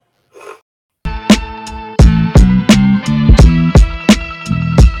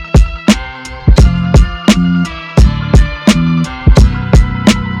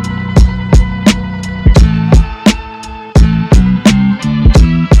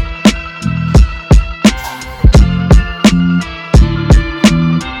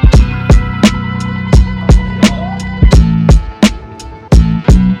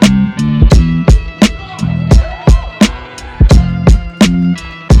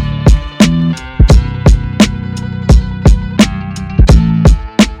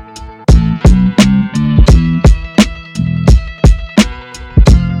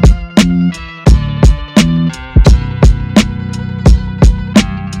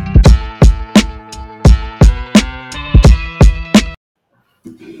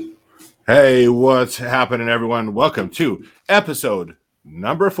Hey, what's happening, everyone? Welcome to episode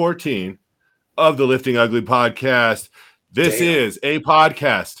number 14 of the Lifting Ugly podcast. This is a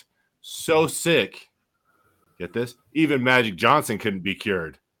podcast so sick. Get this? Even Magic Johnson couldn't be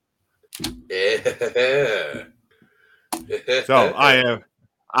cured. Yeah. So I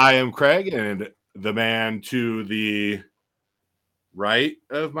am Craig, and the man to the right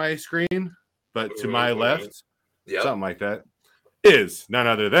of my screen, but to my left, something like that, is none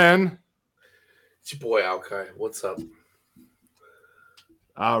other than... It's your boy Alkai. What's up?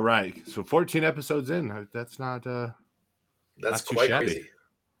 All right. So 14 episodes in. That's not that's not too quite shabby. crazy.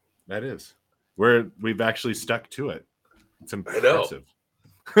 That is. We've actually stuck to it. It's impressive.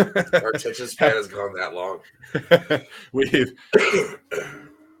 I know. Our attention span has gone that long.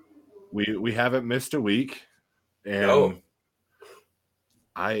 we haven't missed a week. And no.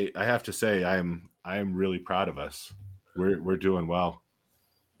 I have to say I am really proud of us. We're doing well.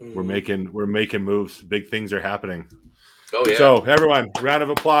 We're making moves. Big things are happening. Oh yeah. So everyone, round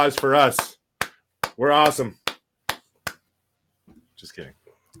of applause for us. We're awesome. Just kidding.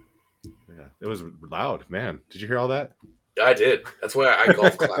 Yeah, it was loud, man. Did you hear all that? I did. That's why I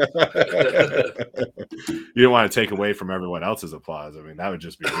golf clap. You didn't want to take away from everyone else's applause. I mean, that would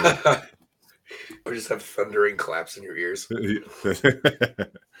just be weird. Or just have thundering claps in your ears.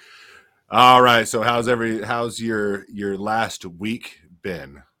 All right. So how's your last week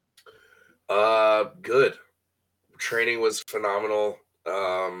been? Good. Training was phenomenal.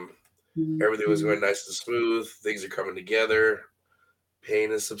 Everything was going nice and smooth. Things are coming together.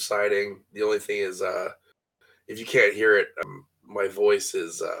 Pain is subsiding. The only thing is, if you can't hear it, my voice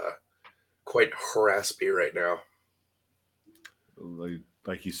is quite raspy right now.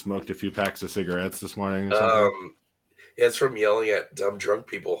 Like you smoked a few packs of cigarettes this morning or something? Yeah, it's from yelling at dumb drunk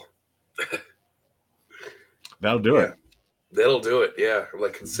people. That'll do it. That'll do it, yeah.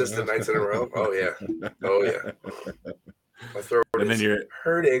 Like consistent nights in a row. Oh yeah. My throat is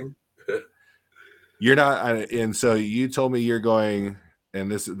hurting. You're not, and so you told me you're going,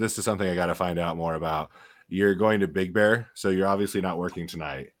 and this is something I got to find out more about. You're going to Big Bear, so you're obviously not working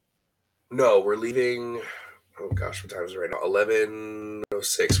tonight. No, we're leaving. Oh gosh, what time is it right now?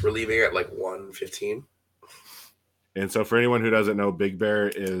 11:06. We're leaving at like 1:15. And so, for anyone who doesn't know, Big Bear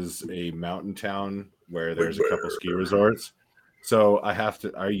is a mountain town where there's a couple ski resorts. So I have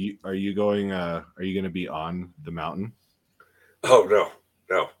to. Are you going? Are you going to be on the mountain? Oh no.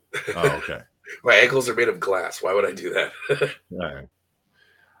 Oh, okay. My ankles are made of glass. Why would I do that? Right.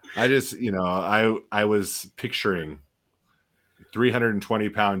 I just, I was picturing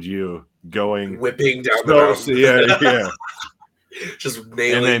 320-pound you going whipping down the mountain. Yeah. Just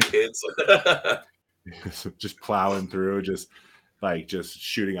nailing kids. Just plowing through, just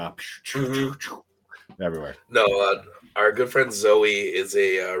shooting up everywhere. No, our good friend Zoe is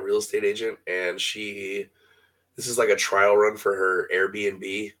a real estate agent, and this is like a trial run for her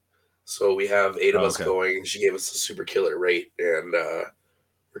Airbnb. So we have 8 of us going, and she gave us a super killer rate, and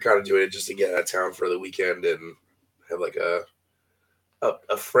we're kind of doing it just to get out of town for the weekend and have like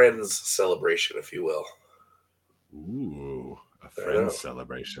a friend's celebration, if you will. Ooh, a friend's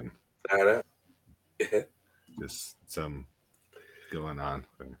celebration. I know. Just some going on.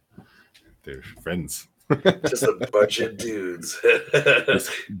 They're friends. Just a bunch of dudes.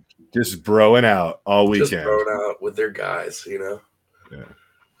 just broing out all weekend. Just broing out with their guys, Yeah.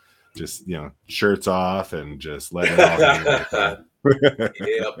 Just, shirts off and just letting it all hang like that.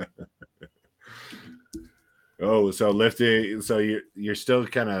 Yep. Oh, so lifting. So you're still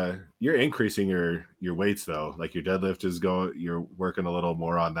you're increasing your weights though. Like your deadlift is you're working a little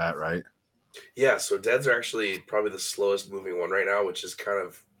more on that, right? Yeah. So deads are actually probably the slowest moving one right now, which is kind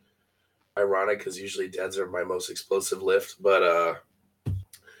of ironic because usually deads are my most explosive lift. But I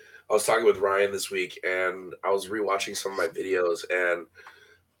was talking with Ryan this week, and I was rewatching some of my videos. And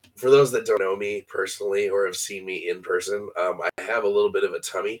for those that don't know me personally or have seen me in person, I have a little bit of a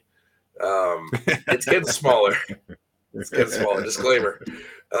tummy. It's getting smaller. Disclaimer.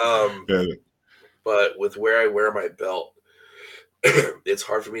 But with where I wear my belt, it's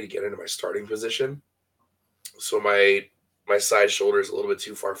hard for me to get into my starting position. So my side shoulder is a little bit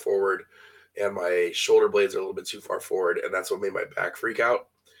too far forward, and my shoulder blades are a little bit too far forward, and that's what made my back freak out.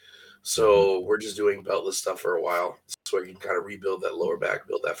 So we're just doing beltless stuff for a while so I can kind of rebuild that lower back,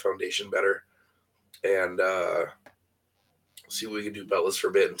 build that foundation better, and see what we can do beltless for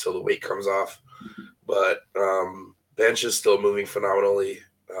a bit until the weight comes off. But bench is still moving phenomenally.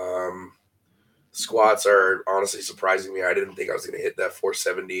 Squats are honestly surprising me. I didn't think I was going to hit that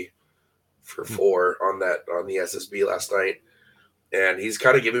 470 for 4 on the SSB last night. And he's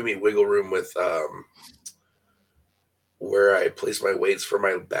kind of giving me wiggle room with where I place my weights for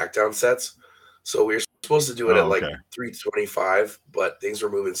my back down sets. So we were supposed to do it at like 325, but things were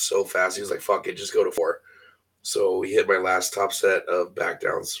moving so fast. He was like, fuck it, just go to 4. So we hit my last top set of back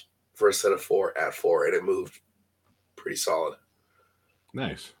downs for a set of 4 at 4, and it moved pretty solid.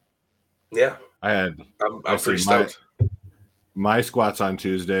 Nice. Yeah. I'm pretty stoked. My squats on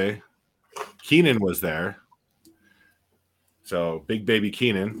Tuesday, Keenan was there. So big baby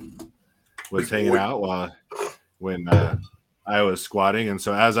Keenan was hanging out when I was squatting. And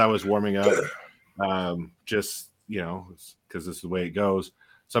so as I was warming up, just, because this is the way it goes,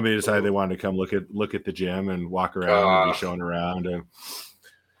 somebody decided they wanted to come look at the gym and walk around and be shown around. And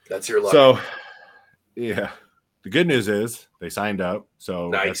that's your luck. So, yeah. The good news is they signed up. So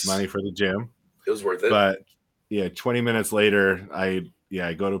nice. That's money for the gym. It was worth it. But, 20 minutes later, I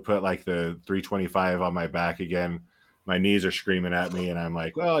go to put like the 325 on my back again. My knees are screaming at me, and I'm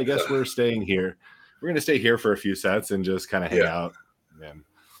like, well, I guess we're staying here. We're going to stay here for a few sets and just kind of hang out. And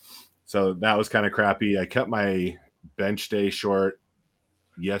so that was kind of crappy. I cut my bench day short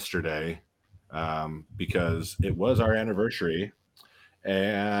yesterday because it was our anniversary.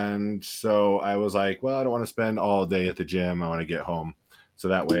 And so I was like, well, I don't want to spend all day at the gym. I want to get home. So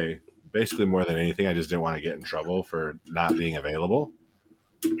that way, basically more than anything, I just didn't want to get in trouble for not being available.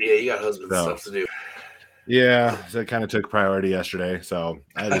 Yeah, you got husband stuff to do. Yeah, so it kind of took priority yesterday. So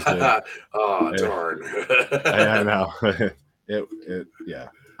I just did. Darn. I know. Yeah.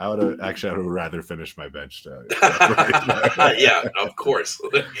 I would have rather finished my bench. Yeah, of course.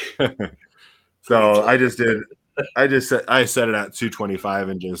 So I just did. I set it at 225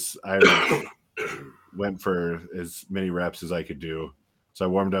 and I went for as many reps as I could do. So I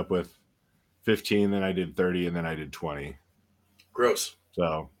warmed up with 15, then I did 30, and then I did 20. Gross.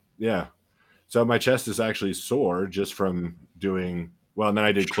 So yeah. So my chest is actually sore just from doing well, and then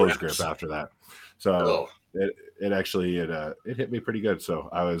I did close grip after that. So it hit me pretty good. So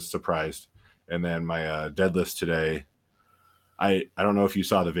I was surprised. And then my deadlifts today, I don't know if you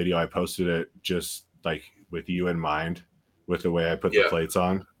saw the video. I posted it just like with you in mind, with the way I put the plates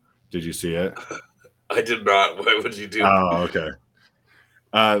on. Did you see it? I did not. What would you do? Oh, okay.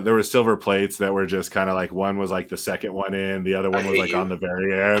 There were silver plates that were just kind of like, one was like the second one in, the other one was like on the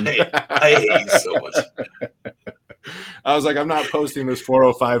very end. I hate you so much. I was like, I'm not posting this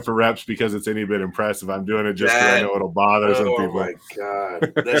 405 for reps because it's any bit impressive. I'm doing it just because I know it'll bother some people. Oh my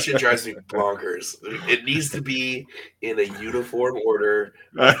God. That shit drives me bonkers. It needs to be in a uniform order.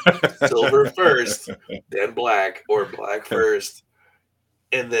 Silver first, then black, or black first,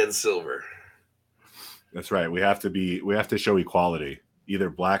 and then silver. That's right. We have to show equality.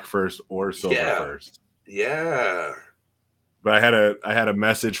 Either black first or silver first. Yeah. But I had a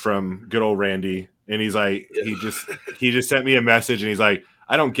message from good old Randy, and he's like, he just sent me a message, and he's like,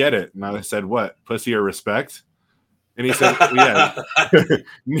 I don't get it. And I said, what, pussy or respect? And he said, well,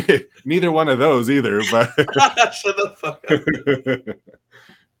 yeah, neither one of those either. But shut the fuck up.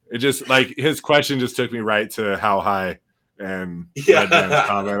 It just like his question just took me right to how high, and comment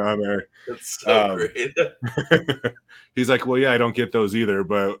on there. That's so great. He's like, well, yeah, I don't get those either,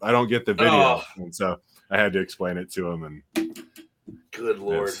 but I don't get the video. And so I had to explain it to him. And good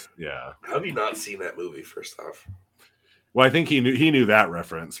Lord. Yeah. How have you not seen that movie, first off? Well, I think he knew that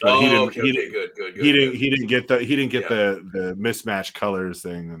reference, but he didn't. Good. He didn't get the mismatched colors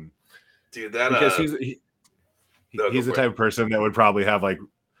thing. And dude, that because he's the type of person that would probably have like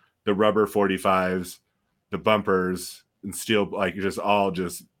the rubber 45s, the bumpers, and steel, like just all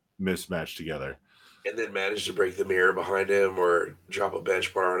just mismatched together. And then manage to break the mirror behind him, or drop a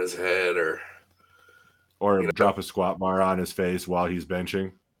bench bar on his head, or drop a squat bar on his face while he's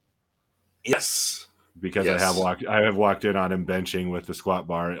benching. Yes, because I have walked in on him benching with the squat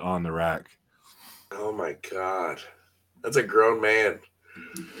bar on the rack. Oh my God, that's a grown man.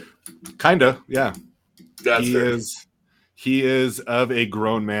 Kinda, yeah. He is of a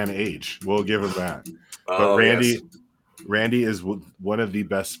grown man age. We'll give him that. But Randy is one of the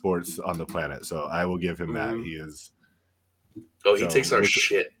best sports on the planet, so I will give him that. He is. Oh, he takes our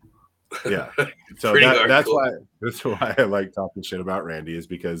shit. Yeah, so that's why I like talking shit about Randy, is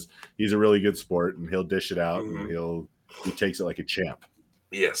because he's a really good sport and he'll dish it out and he takes it like a champ.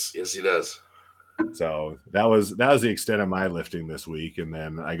 Yes, he does. So that was the extent of my lifting this week, and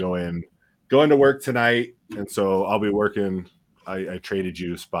then I go into work tonight, and so I'll be working. I traded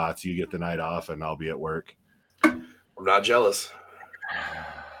you spots. You get the night off, and I'll be at work. I'm not jealous.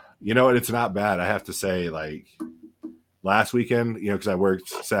 You know what? It's not bad. I have to say, like last weekend, because I worked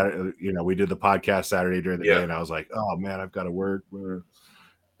Saturday, we did the podcast Saturday during the day, and I was like, oh man, I've got to work. And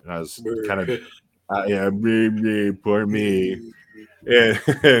I was kind of, poor me.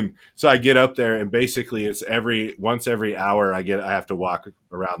 And so I get up there, and basically it's once every hour I have to walk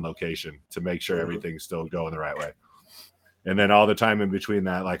around location to make sure everything's still going the right way. And then all the time in between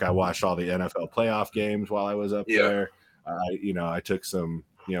that, like I watched all the NFL playoff games while I was up there. I took some,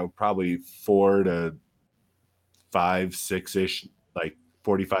 probably 4 to 5, 6-ish, like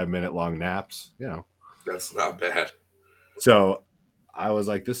 45-minute long naps, That's not bad. So I was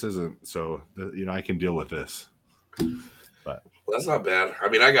like, this isn't so, I can deal with this. But that's not bad. I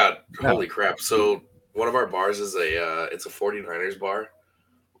mean, holy crap. So one of our bars is it's a 49ers bar.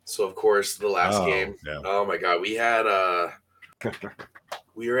 So of course the last game, oh my God, we had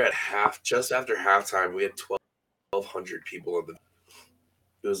we were at just after halftime, we had 1,200 people in the.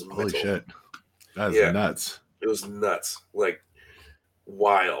 It was mental. Holy shit, that's nuts. It was nuts, like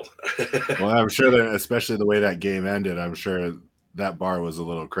wild. Well, I'm sure that, especially the way that game ended, I'm sure that bar was a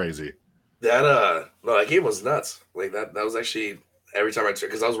little crazy. That game was nuts. Like that was actually every time I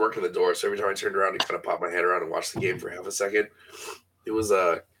turned, because I was working the door, so every time I turned around to kind of pop my head around and watch the game for half a second, it was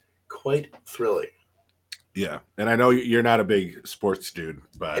quite thrilling. Yeah, and I know you're not a big sports dude,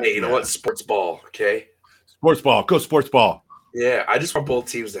 but hey, you know what? Sports ball, okay? Sports ball, go sports ball. Yeah, I just want both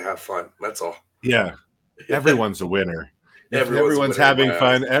teams to have fun. That's all. Yeah, everyone's a winner. Everyone's winner having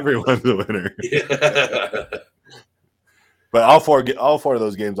fun. Everyone's a winner. Yeah. But all four of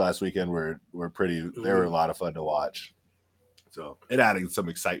those games last weekend were pretty. They were a lot of fun to watch. So it added some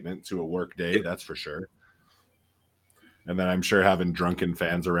excitement to a work day, that's for sure. And then I'm sure having drunken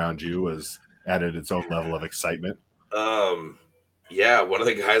fans around you added its own level of excitement. Yeah, one of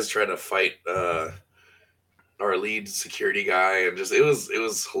the guys tried to fight our lead security guy, and it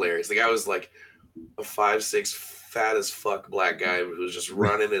was hilarious. The guy was like a 5'6", fat as fuck black guy who was just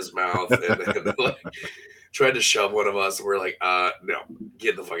running his mouth and like tried to shove one of us, and we're like, no,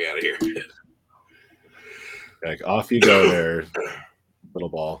 get the fuck out of here. Like, off you go there, little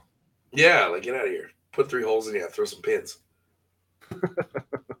ball. Yeah, like, get out of here. Put 3 holes in you, throw some pins.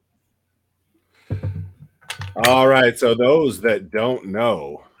 All right, so those that don't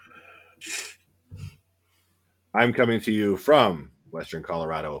know, I'm coming to you from Western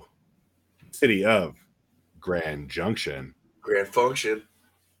Colorado, city of Grand Junction. Grand Function.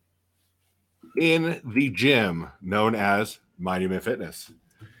 In the gym known as Monument Fitness.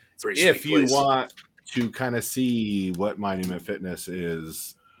 If you want to kind of see what Monument Fitness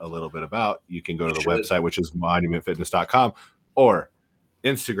is a little bit about, you can go to the website, which is monumentfitness.com, or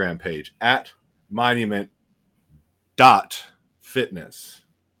Instagram page at monument.fitness.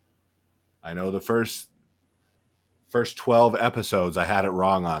 I know the first 12 episodes I had it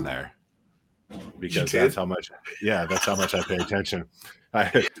wrong on there because that's how much I pay attention.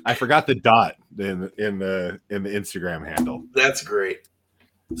 I forgot the dot in the Instagram handle. That's great.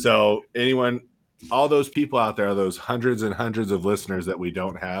 So all those people out there, those hundreds and hundreds of listeners that we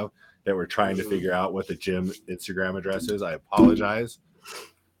don't have, that we're trying to figure out what the gym Instagram address is, I apologize.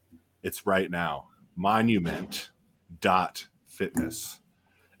 It's right now, monument.fitness,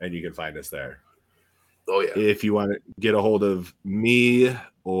 and you can find us there. Oh yeah. If you want to get a hold of me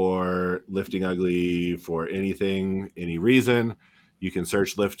or Lifting Ugly for anything, any reason, you can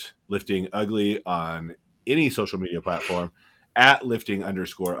search Lifting Ugly on any social media platform at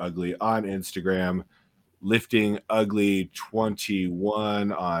lifting_ugly on Instagram, Lifting Ugly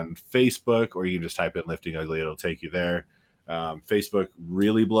 21 on Facebook, or you can just type in Lifting Ugly. It'll take you there. Facebook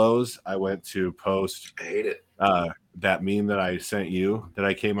really blows. I went to post I hate it. That meme that I sent you that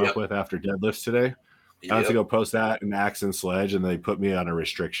I came up with after deadlifts today. I went to go post that in Axe and Sledge, and they put me on a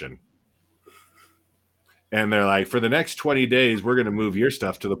restriction. And they're like, for the next 20 days, we're going to move your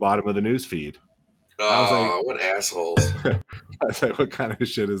stuff to the bottom of the news feed. Oh, what assholes. I was like, what kind of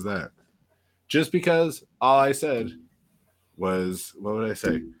shit is that? Just because all I said was, what would I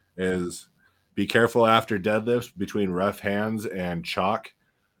say? Is be careful after deadlifts between rough hands and chalk.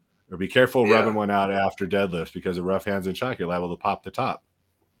 Or be careful rubbing one out after deadlifts because of rough hands and chalk. You're liable to pop the top.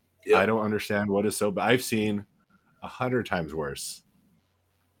 Yep. I don't understand what is so bad. I've seen 100 times worse.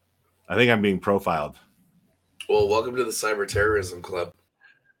 I think I'm being profiled. Well, welcome to the Cyber Terrorism Club.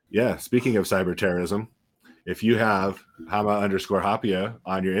 Yeah, speaking of cyber terrorism, if you have Hama_Hapia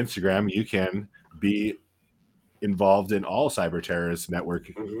on your Instagram, you can be involved in all cyber terrorist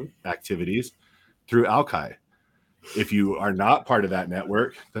network activities through Alkai. If you are not part of that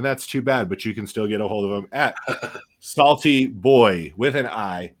network, then that's too bad, but you can still get a hold of him at Salty Boy with an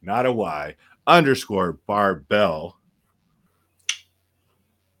I, not a Y, _Barbell.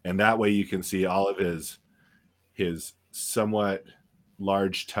 And that way you can see all of his somewhat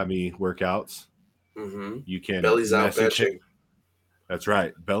large tummy workouts. Mm-hmm. You can bellies out fetching. That's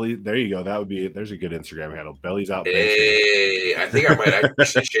right. Belly. There you go. There's a good Instagram handle. Belly's out benching. Hey, I think I might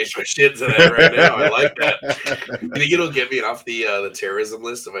actually change my shit to that right now. I like that. You think it'll get me off the terrorism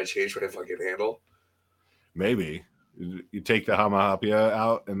list if I change my fucking handle? Maybe. You take the Hamahapia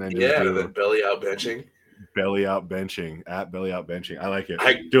out and then and then belly out benching. Belly out benching at belly out benching. I like it.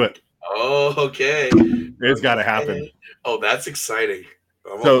 Do it. Oh, okay. It's got to happen. Oh, that's exciting.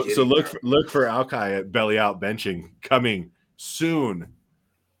 So look for Alki at belly out benching coming soon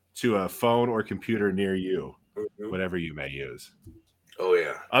to a phone or computer near you, whatever you may use. Oh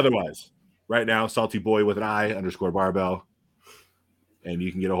yeah. Otherwise, right now, Salty Boy with an I _barbell, and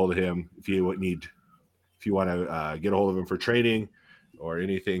you can get a hold of him if you want to get a hold of him for training or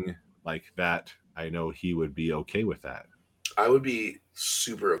anything like that. I know he would be okay with that. I would be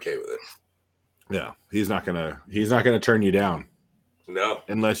super okay with it. Yeah, he's not gonna turn you down. No,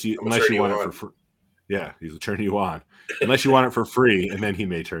 unless you want it for free. Yeah, he'll turn you on unless you want it for free, and then he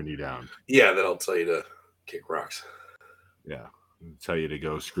may turn you down. Yeah, then I'll tell you to kick rocks. Yeah, I'll tell you to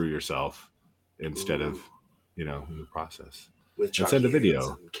go screw yourself instead of the process. With send a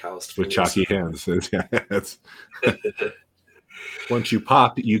video with chalky hands. Once you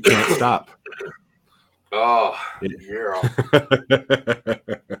pop, you can't stop. Oh, yeah.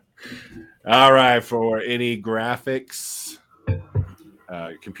 All right, for any graphics,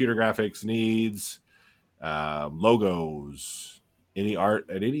 computer graphics needs, logos, any art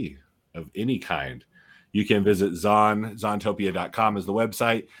at any kind, you can visit zontopia.com is the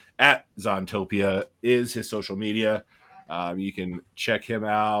website. At Zontopia is his social media. You can check him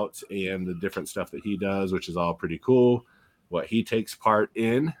out and the different stuff that he does, which is all pretty cool. What he takes part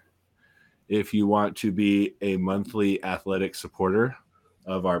in. If you want to be a monthly athletic supporter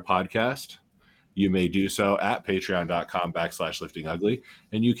of our podcast, you may do so at patreon.com/liftingugly.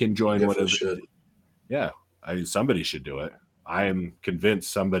 And you can join one of somebody should do it. I am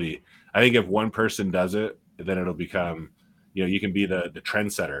convinced somebody. I think if one person does it, then it'll become, you can be the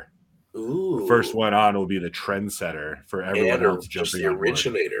trendsetter. Ooh. The first one on will be the trendsetter for everyone else jumping the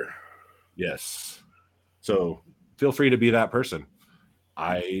originator. Yes. So feel free to be that person.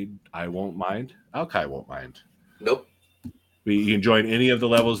 I won't mind. Alki won't mind. Nope. You can join any of the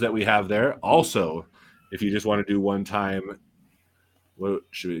levels that we have there. Also, if you just want to do one time,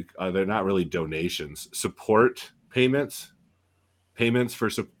 they're not really donations, support payments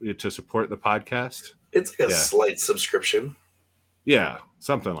to support the podcast. It's like a slight subscription. Yeah,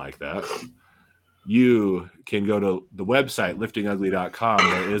 something like that. You can go to the website, liftingugly.com.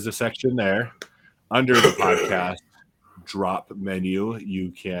 There is a section there under the podcast drop menu.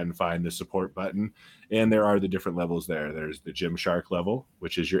 You can find the support button, and there are the different levels there. There's the Gymshark level,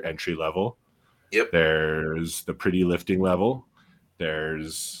 which is your entry level. Yep. There's the pretty lifting level.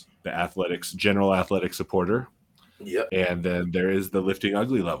 There's the general athletic supporter. Yep. And then there is the Lifting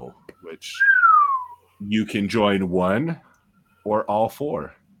Ugly level, which you can join one or all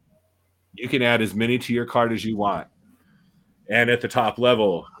four. You can add as many to your card as you want. And at the top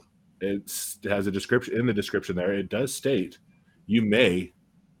level, it has a description. In the description there, it does state you may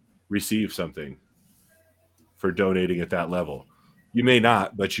receive something for donating at that level. You may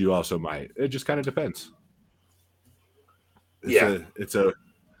not, but you also might. It just kind of depends. It's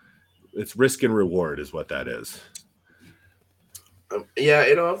risk and reward is what that is. I'm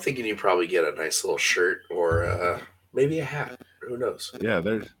thinking you probably get a nice little shirt or maybe a hat. Who knows? Yeah,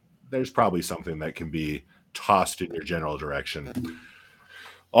 there's probably something that can be tossed in your general direction.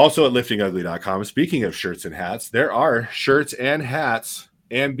 Also at liftingugly.com, speaking of shirts and hats, there are shirts and hats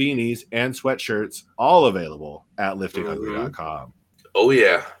and beanies and sweatshirts all available at liftingugly.com. Oh,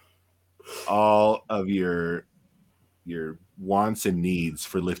 yeah. All of your wants and needs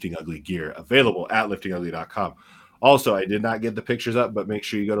for Lifting Ugly gear available at liftingugly.com. Also, I did not get the pictures up, but make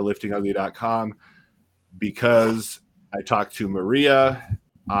sure you go to liftingugly.com because I talked to Maria.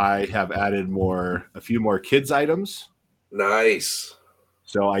 I have added a few more kids items. Nice.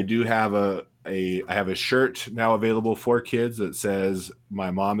 So I do have I have a shirt now available for kids that says "My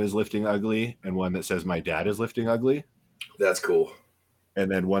mom is lifting ugly" and one that says "My dad is lifting ugly." That's cool.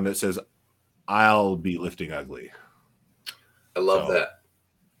 And then one that says "I'll be lifting ugly." I love that.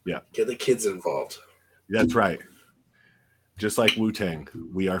 Yeah. Get the kids involved. That's right. Just like Wu-Tang,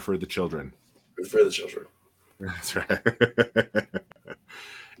 we are for the children. We're for the children. That's right.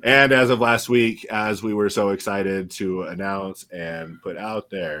 And as of last week, as we were so excited to announce and put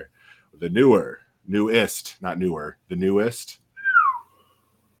out there, the newest,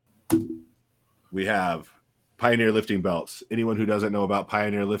 we have Pioneer Lifting Belts. Anyone who doesn't know about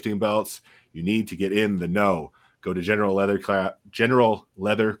Pioneer Lifting Belts, you need to get in the know. Go to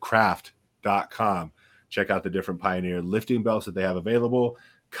generalleathercraft.com. check out the different Pioneer lifting belts that they have available,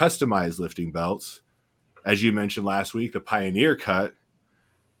 customized lifting belts. As you mentioned last week, the Pioneer Cut,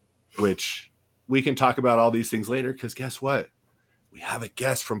 which we can talk about all these things later, because guess what? We have a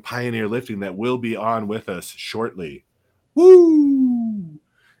guest from Pioneer Lifting that will be on with us shortly. Woo!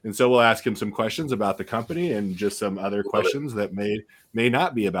 And so we'll ask him some questions about the company and just some other questions that may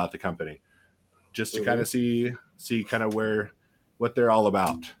not be about the company, just to kind of see kind of what they're all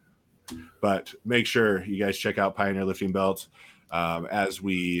about. But make sure you guys check out Pioneer Lifting Belts. As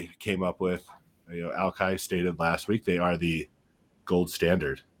we came up with, Alki stated last week, they are the gold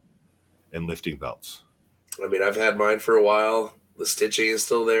standard in lifting belts. I mean, I've had mine for a while. The stitching is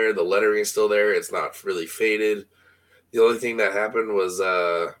still there. The lettering is still there. It's not really faded. The only thing that happened was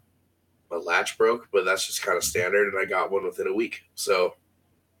my latch broke, but that's just kind of standard, and I got one within a week. So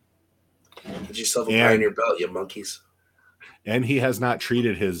get yourself a Pioneer belt, you monkeys. And he has not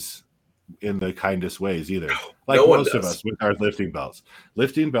treated his in the kindest ways either. Like no most of us with our lifting belts.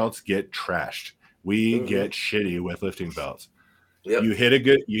 Lifting belts get trashed. We get shitty with lifting belts. Yep. You hit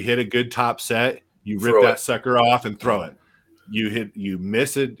a good top set, you rip that sucker off and throw it. You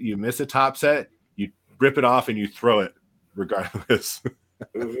miss a top set, you rip it off and you throw it regardless.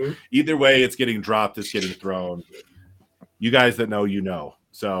 Either way, it's getting dropped, it's getting thrown. You guys that know,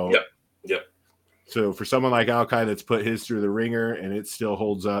 So Yep. So for someone like Alki that's put his through the ringer and it still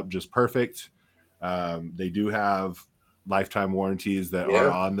holds up just perfect, they do have lifetime warranties that are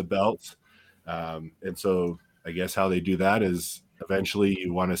on the belts. And so I guess how they do that is eventually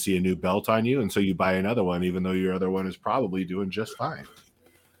you want to see a new belt on you, and so you buy another one, even though your other one is probably doing just fine.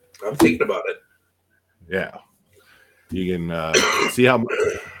 I'm thinking about it. Yeah. You can see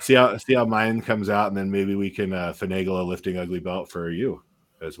how mine comes out, and then maybe we can finagle a Lifting Ugly belt for you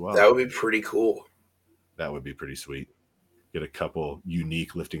as well. That would be pretty cool. That would be pretty sweet. Get a couple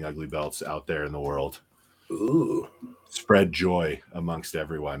unique Lifting Ugly belts out there in the world. Ooh. Spread joy amongst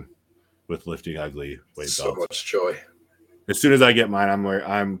everyone with Lifting Ugly weight belts. So much joy. As soon as I get mine,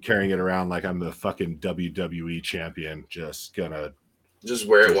 I'm carrying it around like I'm the fucking WWE champion. Just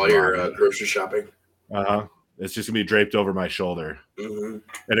wear it while you're grocery shopping. It's just gonna be draped over my shoulder, and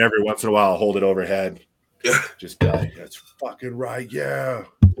every once in a while I'll hold it overhead. Yeah, just be like, that's fucking right. Yeah,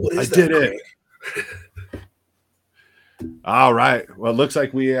 I did it. All right. Well, it looks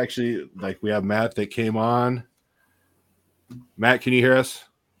like we have Matt that came on. Matt, can you hear us?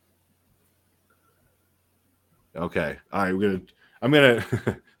 Okay. All right.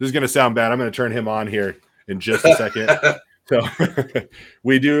 This is gonna sound bad. I'm gonna turn him on here in just a second. So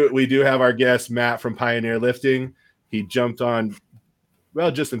we do have our guest Matt from Pioneer Lifting. He jumped on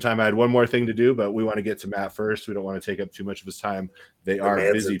just in time. I had one more thing to do, but we want to get to Matt first. We don't want to take up too much of his time. They are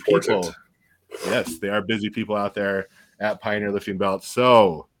busy people. Yes, they are busy people out there at Pioneer Lifting Belts.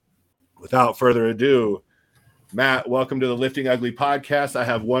 So without further ado, Matt, welcome to the Lifting Ugly podcast. I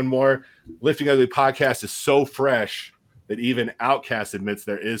have one more. Lifting Ugly podcast is so fresh that even Outcast admits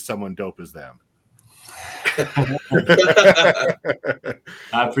there is someone dope as them. I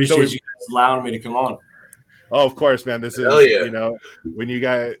appreciate you guys allowing me to come on. Oh, of course, man. This is when you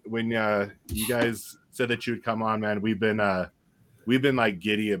guys said that you would come on, man. We've been like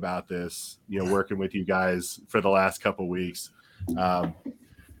giddy about this, working with you guys for the last couple weeks.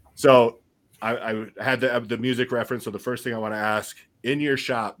 So I had the music reference. So the first thing I want to ask, in your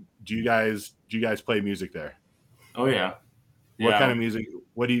shop, do you guys play music there? Oh yeah. What kind of music?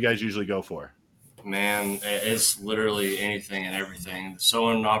 What do you guys usually go for? Man, it's literally anything and everything. The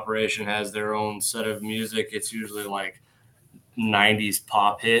sewing operation has their own set of music. It's usually like 90s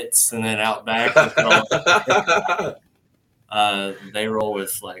pop hits, and then out back they roll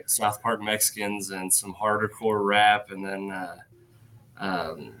with like South Park Mexicans and some hardcore rap, and then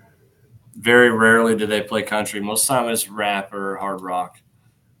very rarely do they play country. Most of the time it's rap or hard rock.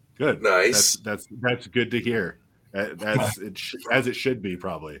 Good. Nice. That's good to hear. As it should be,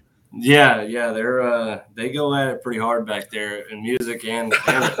 probably. Yeah, they're they go at it pretty hard back there in music and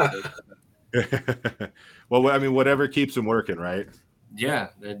well, I mean, whatever keeps them working, right? Yeah,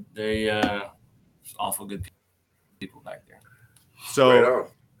 they awful good people back there. So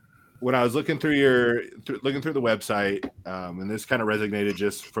when I was looking through the website, and this kind of resonated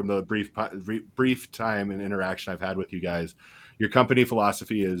just from the brief time and interaction I've had with you guys, your company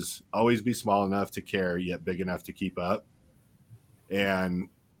philosophy is always be small enough to care, yet big enough to keep up. And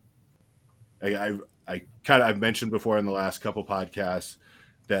I've mentioned before in the last couple podcasts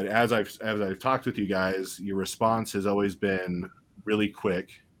that as I've talked with you guys, your response has always been really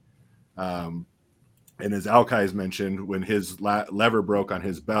quick. And as Alki has mentioned, when his lever broke on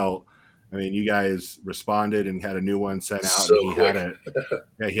his belt, I mean, you guys responded and had a new one sent out. So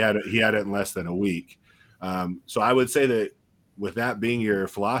and he had it in less than a week. So I would say that with that being your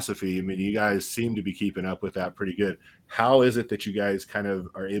philosophy, I mean, you guys seem to be keeping up with that pretty good. How is it that you guys kind of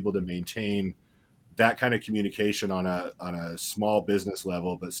are able to maintain that kind of communication on a small business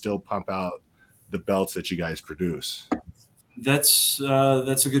level, but still pump out the belts that you guys produce? That's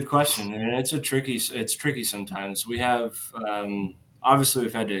a good question, and it's tricky sometimes. We have obviously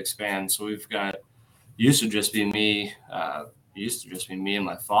we've had to expand, so we've got used to just be me and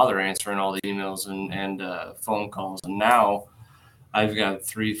my father answering all the emails and phone calls, and now I've got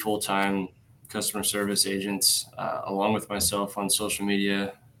 3 full-time customer service agents along with myself on social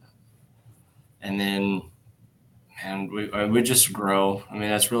media, and then we just grow. I mean,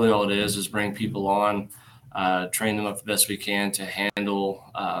 that's really all it is bring people on. Train them up the best we can to handle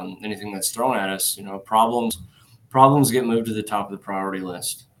anything that's thrown at us. You know, problems get moved to the top of the priority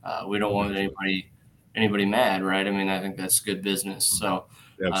list. We don't want anybody mad, right? I mean, I think that's good business. So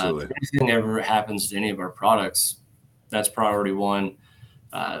Absolutely. If anything ever happens to any of our products, that's priority 1.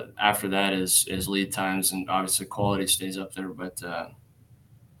 After that is lead times, and obviously quality stays up there. But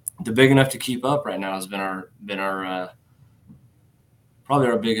the big enough to keep up right now has been our probably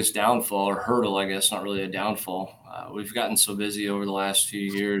our biggest downfall or hurdle, I guess, not really a downfall. We've gotten so busy over the last few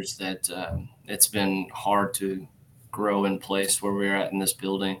years that it's been hard to grow in place where we're at in this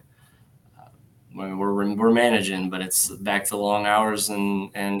building. We're managing, but it's back to long hours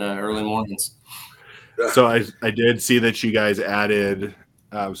and early mornings. So I did see that you guys added.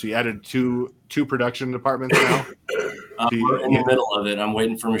 So you added two production departments now. We're in the middle of it. I'm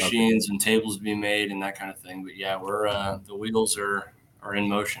waiting for machines and tables to be made and that kind of thing. But yeah, we're the wheels are in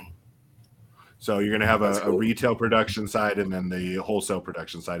motion. So you're going to have a retail production side and then the wholesale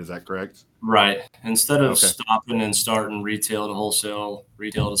production side. Is that correct? Right. Instead of stopping and starting retail to wholesale,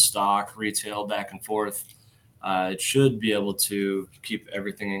 retail to stock, retail back and forth, it should be able to keep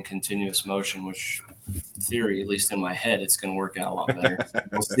everything in continuous motion, which in theory, at least in my head, it's going to work out a lot better.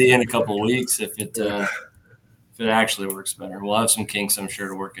 We'll see in a couple of weeks if it actually works better. We'll have some kinks, I'm sure,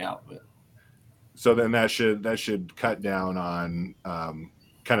 to work out. But so then that should cut down on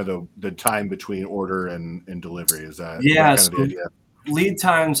kind of the time between order and delivery. Is that kind of the idea? Lead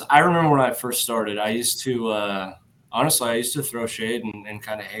times. I remember when I first started, I used to honestly throw shade and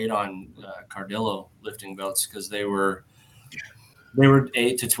kind of hate on Cardillo lifting belts because they were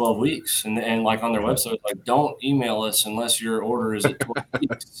 8 to 12 weeks, and like on their website, like, don't email us unless your order is at 12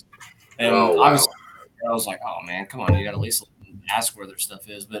 weeks. And obviously, I was like, oh man, come on, you got to at least ask where their stuff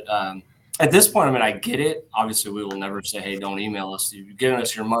is. But at this point, I mean, I get it. Obviously, we will never say, hey, don't email us. You're giving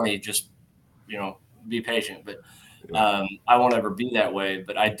us your money, just be patient. But I won't ever be that way.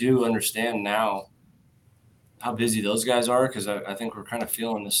 But I do understand now how busy those guys are because I think we're kind of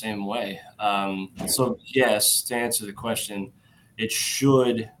feeling the same way. So yes, to answer the question, it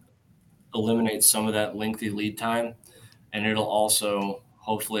should eliminate some of that lengthy lead time, and it'll also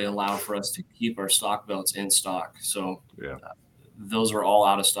hopefully allow for us to keep our stock belts in stock. So those are all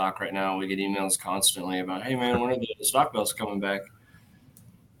out of stock right now. We get emails constantly about, hey man, when are the stock belts coming back?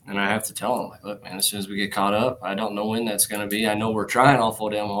 And I have to tell them, like, look, man, as soon as we get caught up, I don't know when that's going to be. I know we're trying awful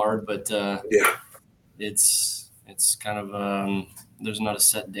damn hard, but it's kind of there's not a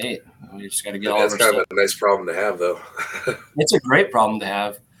set date. We just got to get all of our stuff. That's kind of a nice problem to have, though. It's a great problem to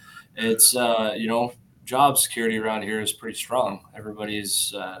have. It's job security around here is pretty strong.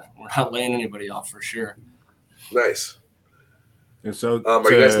 Everybody's we're not laying anybody off for sure. Nice. And so,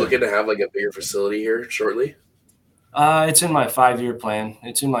 are you guys looking to have like a bigger facility here shortly? It's in my 5-year plan.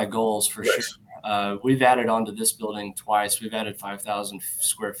 It's in my goals for sure. We've added onto this building twice. We've added 5,000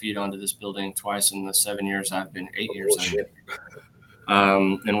 square feet onto this building twice in the 7 years I've been, 8 years.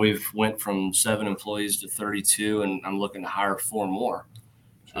 And we've went from 7 employees to 32, and I'm looking to hire 4 more.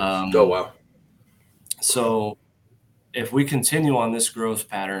 Oh, wow. So if we continue on this growth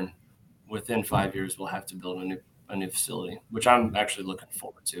pattern, within 5 years, we'll have to build a new facility, which I'm actually looking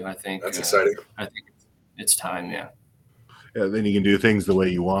forward to. I think that's exciting. I think it's time. Yeah. Yeah. Then you can do things the way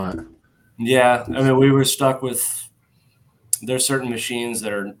you want. Yeah. I mean, we were stuck with, there's certain machines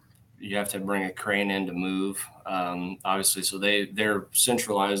that you have to bring a crane in to move, obviously. So they're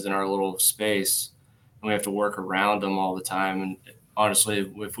centralized in our little space, and we have to work around them all the time. And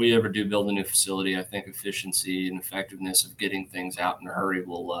honestly, if we ever do build a new facility, I think efficiency and effectiveness of getting things out in a hurry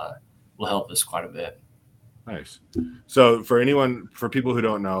will help us quite a bit. Nice. So for people who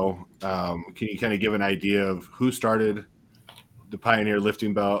don't know, can you kind of give an idea of who started the Pioneer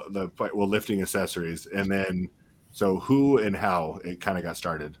lifting belt, lifting accessories, and then so who and how it kind of got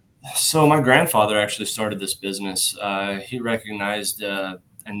started? So my grandfather actually started this business. He recognized a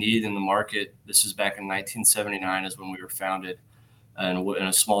need in the market. This is back in 1979 is when we were founded in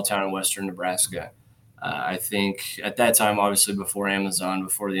a small town in western Nebraska. I think at that time, obviously before Amazon,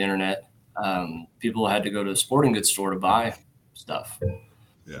 before the internet, people had to go to a sporting goods store to buy stuff.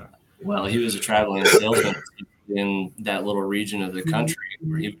 Yeah. Well, he was a traveling salesman in that little region of the country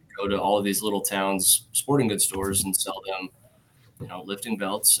where he would go to all of these little towns, sporting goods stores, and sell them, lifting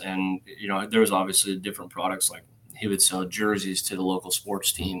belts. And, there was obviously different products. Like he would sell jerseys to the local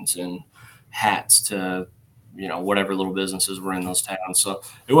sports teams and hats to, whatever little businesses were in those towns. So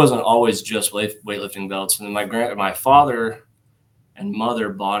it wasn't always just weightlifting belts. And then my father and mother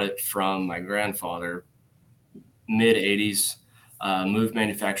bought it from my grandfather, mid 80s, moved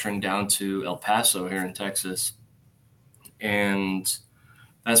manufacturing down to El Paso here in Texas. And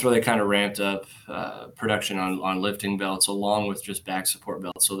that's where they kind of ramped up production on lifting belts, along with just back support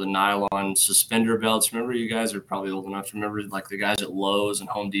belts. So the nylon suspender belts. Remember, you guys are probably old enough to remember, like the guys at Lowe's and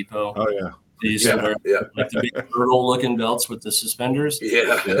Home Depot. Oh yeah. They used to wear like the big girdle-looking belts with the suspenders.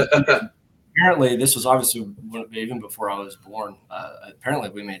 Yeah. Apparently, this was obviously even before I was born. Apparently,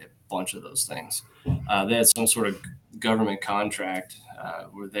 we made a bunch of those things. They had some sort of government contract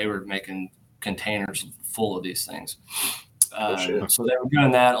where they were making containers full of these things. So they were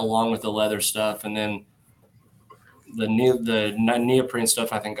doing that along with the leather stuff, and then the neoprene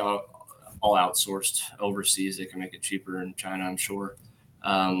stuff. I think all outsourced overseas. They can make it cheaper in China, I'm sure.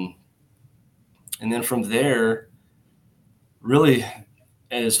 And then from there, really,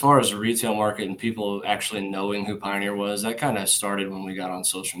 as far as the retail market and people actually knowing who Pioneer was, that kind of started when we got on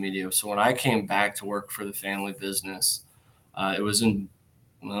social media. So when I came back to work for the family business, it was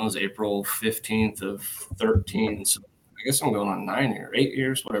April 15th of 13. So I guess I'm going on 8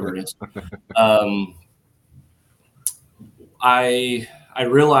 years, whatever it is. I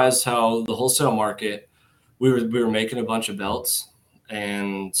realized how the wholesale market, we were making a bunch of belts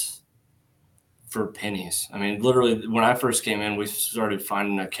and for pennies. I mean, literally, when I first came in, we started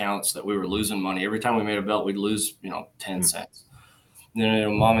finding accounts that we were losing money. Every time we made a belt, we'd lose, 10 cents.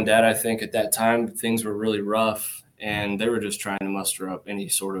 Mom and dad, I think at that time, things were really rough, and they were just trying to muster up any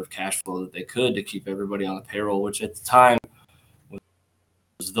sort of cash flow that they could to keep everybody on the payroll, which at the time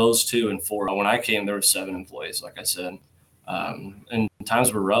was those two and four. When I came, there were 7 employees, like I said, and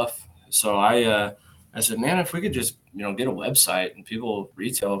times were rough. So I said, man, if we could just, get a website and people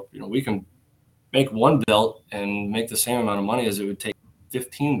retail, we can make one belt and make the same amount of money as it would take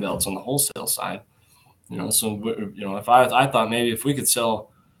 15 belts on the wholesale side. So, if I thought maybe if we could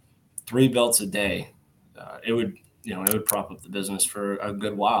sell 3 belts a day, it would prop up the business for a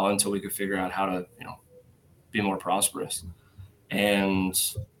good while until we could figure out how to, be more prosperous. And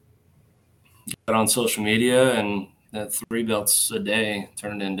got on social media, and that 3 belts a day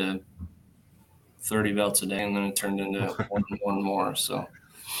turned into 30 belts a day, and then it turned into one and more. So,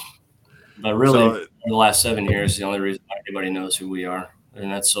 but really, in the last 7 years, the only reason anybody knows who we are,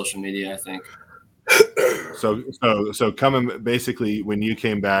 and that's social media, I think. So coming basically when you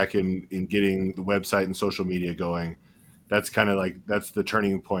came back and getting the website and social media going, that's kind of like that's the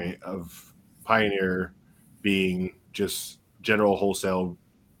turning point of Pioneer being just general wholesale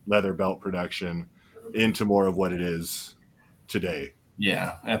leather belt production into more of what it is today.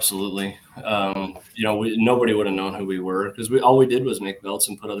 Yeah, absolutely. Nobody would have known who we were because all we did was make belts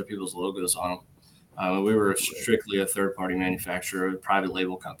and put other people's logos on them. We were strictly a third-party manufacturer, a private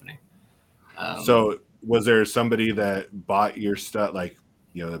label company. So was there somebody that bought your stuff, like,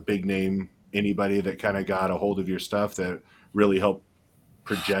 the big name, anybody that kind of got a hold of your stuff that really helped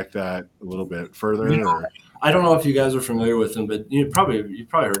project that a little bit further? I don't know if you guys are familiar with him, but you probably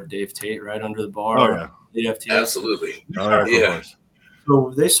heard of Dave Tate, right? Under the Bar. Oh, yeah. DFT. Absolutely. Yeah.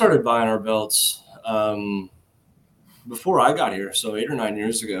 So they started buying our belts before I got here, so 8 or 9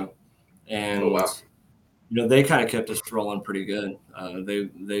 years ago. And, oh, wow. They kind of kept us rolling pretty good.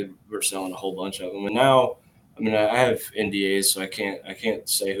 They were selling a whole bunch of them. And now, I have NDAs, so I can't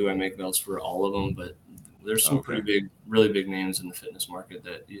say who I make belts for all of them, but there's some really big names in the fitness market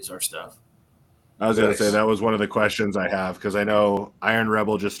that use our stuff. I was going to say that was one of the questions I have, because I know Iron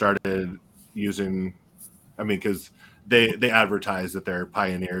Rebel just started using, because they advertise that they're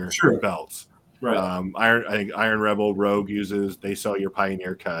Pioneer belts. Right. I think Iron Rebel, Rogue they sell your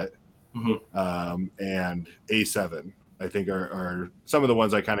Pioneer cut. Mm-hmm. And A7, I think are some of the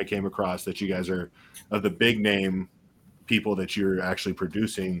ones I kind of came across that you guys are of the big name people that you're actually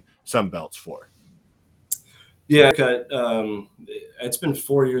producing some belts for. Yeah, it's been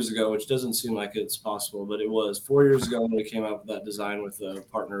 4 years ago, which doesn't seem like it's possible, but it was 4 years ago when we came up with that design with a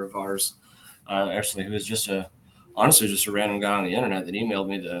partner of ours. Actually, who was just a random guy on the internet that emailed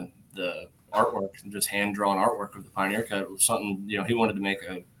me the artwork, just hand drawn artwork of the Pioneer cut. It was something, he wanted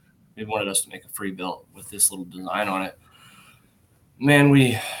us to make a free belt with this little design on it. Man,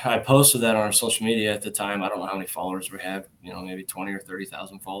 I posted that on our social media at the time. I don't know how many followers we had, maybe 20 or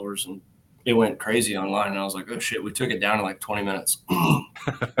 30,000 followers, and it went crazy online. And I was like, oh shit, we took it down in like 20 minutes. I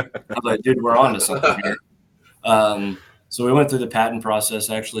was like, dude, we're on to something here. So we went through the patent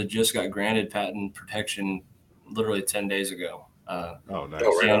process. I actually just got granted patent protection literally 10 days ago. Nice.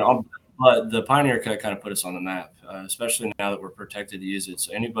 But the Pioneer Cut kind of put us on the map, especially now that we're protected to use it.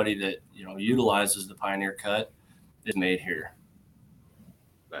 So anybody that, utilizes the Pioneer Cut is made here.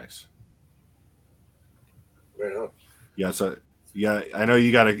 Nice. Right on. Yeah. So I know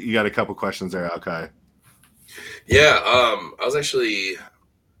you got a couple questions there, Alki. Yeah. I was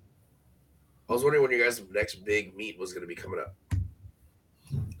wondering when your guys' next big meet was going to be coming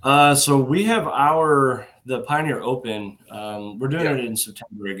up. So we have the Pioneer Open. We're doing it in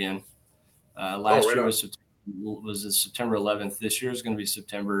September again. Last year was September 11th. This year is going to be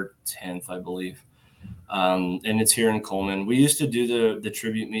September 10th, I believe. And it's here in Coleman. We used to do the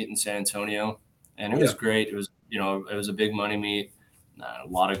tribute meet in San Antonio, and it was great. It was, it was a big money meet, a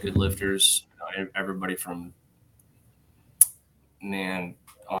lot of good lifters, everybody from,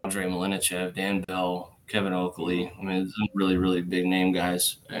 Andre Malinichev, Dan Bell, Kevin Oakley. I mean, some really, really big name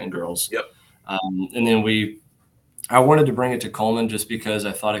guys and girls. Yep. And then I wanted to bring it to Coleman just because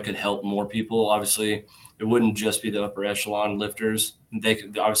I thought it could help more people. Obviously, it wouldn't just be the upper echelon lifters. They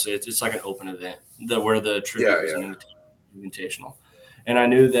could, obviously, it's like an open event where the tribute is an invitational. And I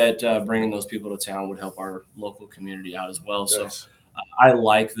knew that bringing those people to town would help our local community out as well. Nice. So I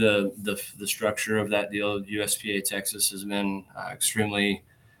like the structure of that deal. USPA Texas has been extremely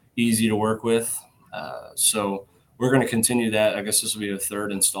easy to work with. So we're going to continue that. I guess this will be the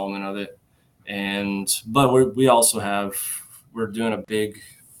third installment of it. But we're doing a big,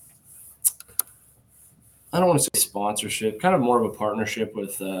 I don't want to say sponsorship, kind of more of a partnership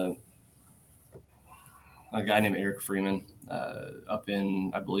with a guy named Eric Freeman up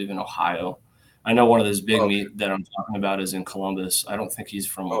in, I believe, in Ohio. I know one of those big meet that I'm talking about is in Columbus. I don't think he's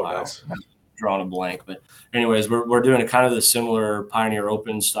from Ohio. Nice. I'm drawing a blank. But anyways, we're doing a kind of the similar Pioneer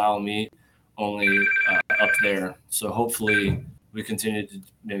Open style meet, only up there. So hopefully we continue to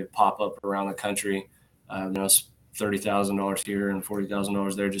maybe pop up around the country. $30,000 here and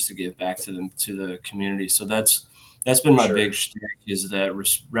 $40,000 there just to give back to the community. So that's been my big shtick, is that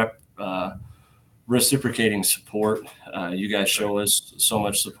reciprocating support. You guys show us so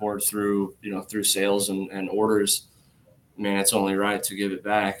much support through sales and orders. Man, it's only right to give it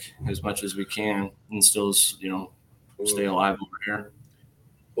back as much as we can and still, stay alive over here.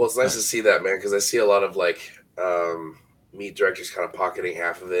 Well, it's nice to see that, man, because I see a lot of meet directors kind of pocketing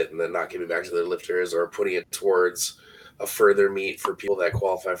half of it and then not giving back to their lifters or putting it towards a further meet for people that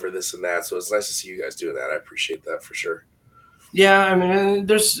qualify for this and that. So it's nice to see you guys doing that. I appreciate that for sure. Yeah, I mean,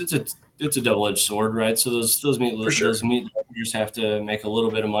 it's a double-edged sword, right? So those meet directors have to make a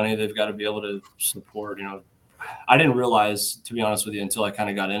little bit of money. They've got to be able to support. I didn't realize, to be honest with you, until I kind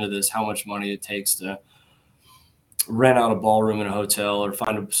of got into this, how much money it takes to rent out a ballroom in a hotel or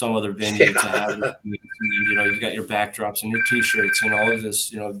find some other venue to have. You've got your backdrops and your T-shirts and all of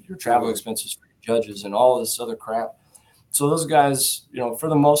this. Your travel expenses for your judges and all of this other crap. So those guys, for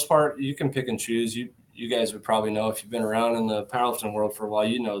the most part, you can pick and choose. You guys would probably know, if you've been around in the powerlifting world for a while,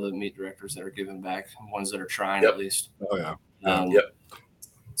 the meet directors that are giving back, ones that are trying at least. Oh yeah.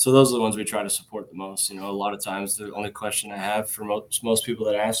 So those are the ones we try to support the most. A lot of times the only question I have for most people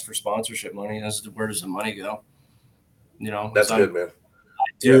that ask for sponsorship money is, where does the money go? That's good, man.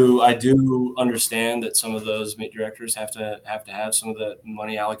 I do understand that some of those meet directors have to have some of the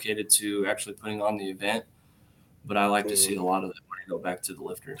money allocated to actually putting on the event, but I like to see a lot of that money go back to the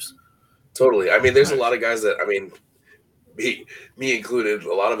lifters. Totally. I mean, there's a lot of guys that, me included,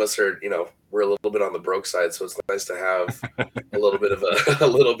 a lot of us are, we're a little bit on the broke side, so it's nice to have a little bit of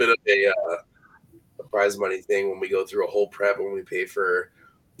a prize money thing when we go through a whole prep, when we pay for,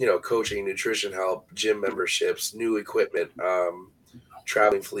 coaching, nutrition help, gym memberships, new equipment,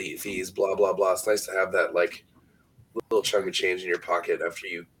 traveling fleet fees, blah, blah, blah. It's nice to have that little chunk of change in your pocket after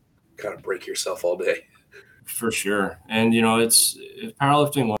you kind of break yourself all day. For sure. And, if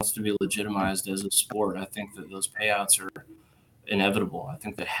powerlifting wants to be legitimized as a sport, I think that those payouts are inevitable. I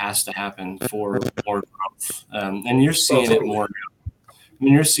think that has to happen for more growth. And you're seeing it more now.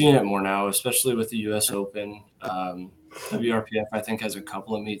 You're seeing it more now, especially with the U.S. Open. WRPF, I think, has a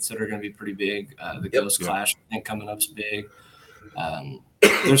couple of meets that are going to be pretty big. The Ghost Clash, I think, coming up is big.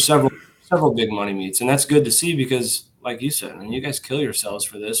 There's several big money meets, and that's good to see because, like you said, when you guys kill yourselves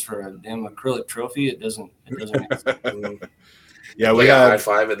for this, for a damn acrylic trophy, it doesn't make sense. Yeah, we got a high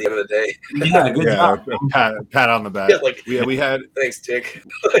five at the end of the day. Yeah, good job. Pat on the back. Yeah, we had. Thanks, Dick.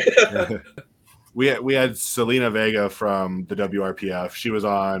 we had Selena Vega from the WRPF. She was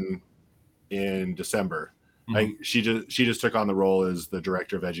on in December. Mhm. She just took on the role as the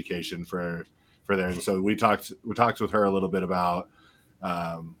director of education for there. And so we talked with her a little bit about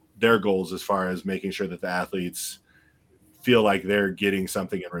their goals as far as making sure that the athletes feel like they're getting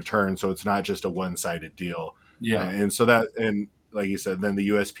something in return. So it's not just a one-sided deal. Yeah. And so that, and like you said, then the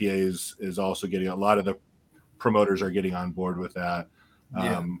USPA is also getting, a lot of the promoters are getting on board with that.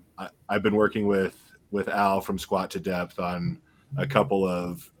 Yeah. I've been working with Al from Squat to Depth on a couple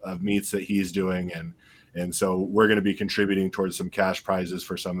of meets that he's doing. And so we're going to be contributing towards some cash prizes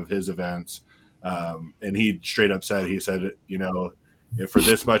for some of his events. And he straight up said, he said, you know, if for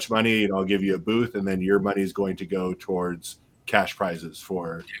this much money, I'll give you a booth, and then your money is going to go towards cash prizes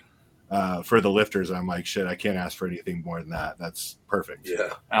for the lifters. And I'm like, shit, I can't ask for anything more than that. That's perfect. Yeah.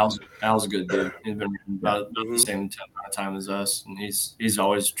 Al's a good dude. He's been about the same amount of time as us, and he's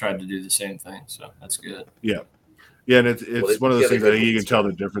always tried to do the same thing. So that's good. Yeah. Yeah. And it's one of those things that you can tell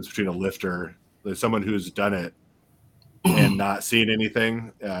the difference between a lifter, someone who's done it and not seen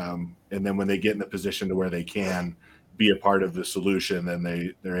anything. And then when they get in the position to where they can be a part of the solution, then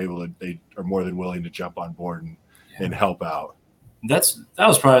they are more than willing to jump on board and help out. That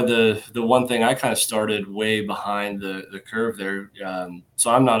was probably the one thing I kind of started way behind the curve there. So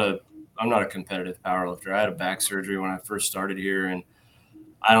I'm not a competitive powerlifter. I had a back surgery when I first started here, and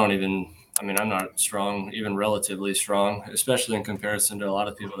I'm not strong, even relatively strong, especially in comparison to a lot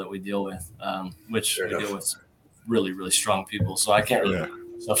of people that we deal with, which we deal with really, really strong people. So I can't really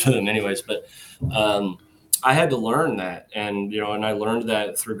stuff to them anyways, but I had to learn that. And, and I learned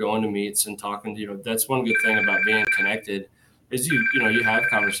that through going to meets and talking to, that's one good thing about being connected is you have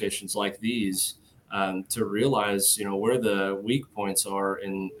conversations like these to realize, where the weak points are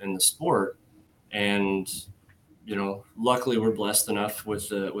in the sport. And, luckily we're blessed enough with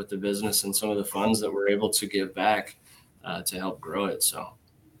the business and some of the funds that we're able to give back to help grow it. So.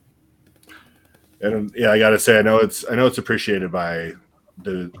 And yeah, I got to say, I know it's appreciated by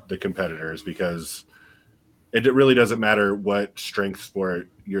the competitors, because it really doesn't matter what strength sport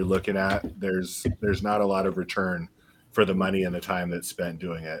you're looking at. There's not a lot of return for the money and the time that's spent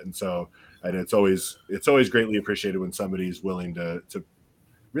doing it. And so, and it's always greatly appreciated when somebody's willing to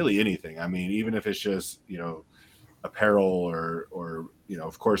really anything. I mean, even if it's just, apparel or,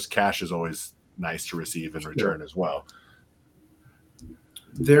 of course, cash is always nice to receive in return as well.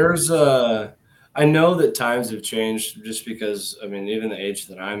 I know that times have changed just because, even the age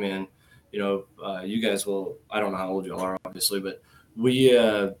that I'm in, you guys will, I don't know how old you are, obviously, but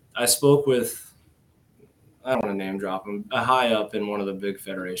I spoke with, I don't want to name drop him, a high up in one of the big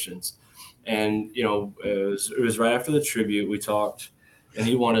federations. And, it was right after the tribute we talked, and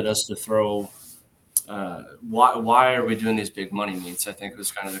he wanted us to throw, why are we doing these big money meets? I think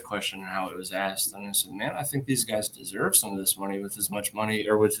was kind of the question and how it was asked. And I said, man, I think these guys deserve some of this money with as much money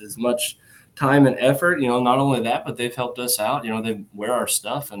or with as much time and effort. Not only that, but they've helped us out. They wear our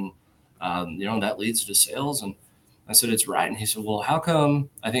stuff, and that leads to sales. And I said, it's right. And he said, well, how come?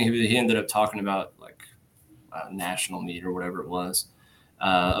 I think he ended up talking about like national meet or whatever it was.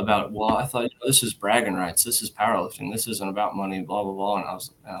 About, well, I thought, this is bragging rights. This is powerlifting. This isn't about money, blah, blah, blah. And I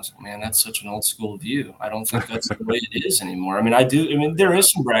was like, man, that's such an old school view. I don't think that's the way it is anymore. There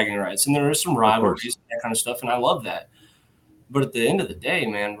is some bragging rights and there is some rivalries and that kind of stuff. And I love that. But at the end of the day,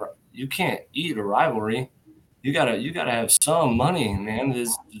 man, you can't eat a rivalry. You gotta have some money, man. It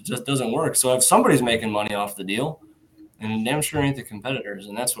just doesn't work. So if somebody's making money off the deal, and damn sure ain't the competitors.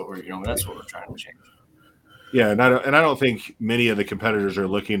 And that's what we're trying to change. Yeah, and I don't think many of the competitors are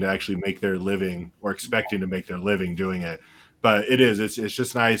looking to actually make their living or expecting to make their living doing it. But it's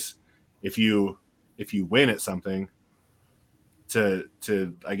just nice if you win at something to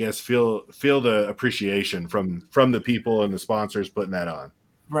I guess feel the appreciation from the people and the sponsors putting that on.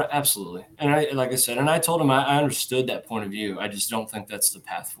 Right, absolutely. And I told him I understood that point of view. I just don't think that's the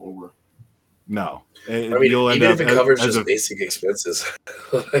path forward. No, you'll end even if it covers just basic expenses.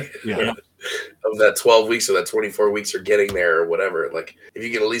 Of that 12 weeks or that 24 weeks you're getting there or whatever. Like if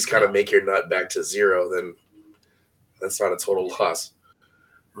you can at least kind of make your nut back to zero, then that's not a total loss.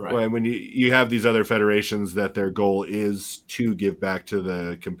 Right. Well, when you have these other federations that their goal is to give back to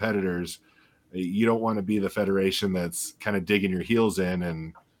the competitors, you don't want to be the federation that's kind of digging your heels in,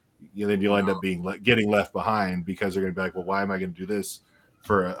 and then you'll end up getting left behind because they're going to be like, well, why am I going to do this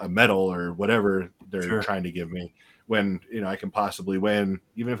for a medal or whatever they're trying to give me? When I can possibly win,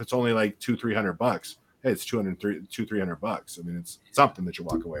 even if it's only like $200-300. Hey, it's $200-300. I mean, it's something that you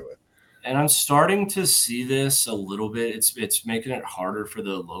walk away with. And I'm starting to see this a little bit. It's making it harder for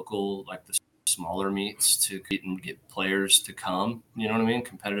the local, like the smaller meets to compete and get players to come, you know what I mean?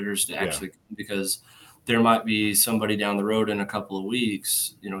 Competitors to actually come, because there might be somebody down the road in a couple of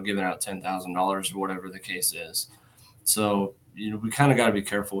weeks, you know, giving out $10,000 or whatever the case is. So, you know, we kind of got to be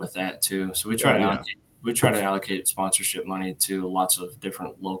careful with that too. So we try to allocate sponsorship money to lots of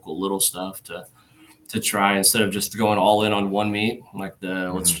different local little stuff to try, instead of just going all in on one meet, like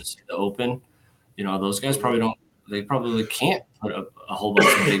let's just say the Open. You know, those guys probably can't put a whole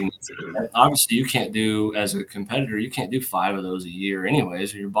bunch of big meets. Obviously, you can't do, as a competitor, you can't do 5 of those a year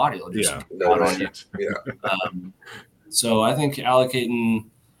anyways, or your body will just out on you. So I think allocating,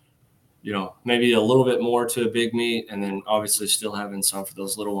 you know, maybe a little bit more to a big meet, and then obviously still having some for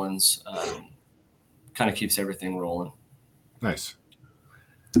those little ones, kind of keeps everything rolling. Nice.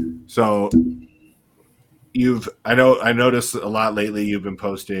 So I noticed a lot lately you've been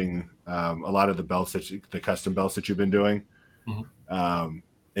posting a lot of the belts the custom belts that you've been doing, and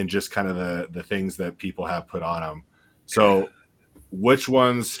just kind of the things that people have put on them. So which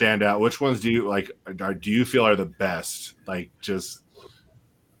ones stand out? Which ones do you like? Do you feel are the best? Like just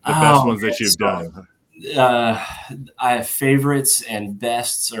the best ones that you've done? I have favorites, and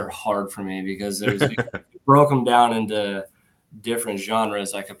bests are hard for me because if you broke them down into different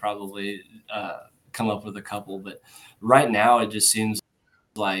genres, I could probably come up with a couple. But right now, it just seems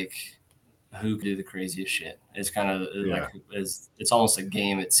like who could do the craziest shit. It's kind of like it's almost a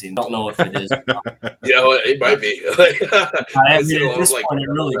game. It seems. I don't know if it is. It might be. At this point, it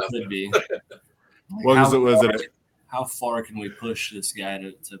really could be. How far can we push this guy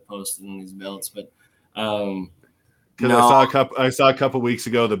to post in these belts? But because I saw a couple weeks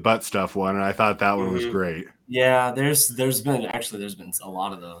ago the butt stuff one, and I thought that one was great. Yeah, there's been a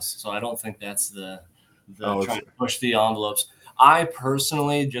lot of those. So I don't think that's the trying to push the envelopes. I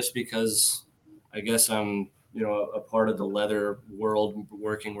personally, just because I guess I'm, you know, a part of the leather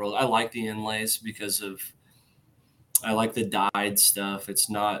working world, I like the inlays because I like the dyed stuff. It's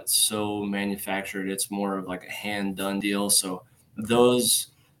not so manufactured. It's more of like a hand done deal. So those,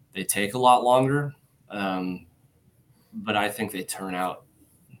 they take a lot longer. But I think they turn out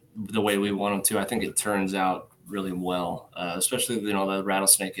the way we want them to. I think it turns out really well, especially, you know, the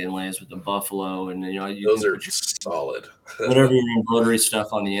rattlesnake inlays with the buffalo, and, you know, those are solid. Whatever your embroidery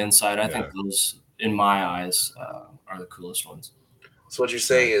stuff on the inside, I think those, in my eyes, are the coolest ones. So what you're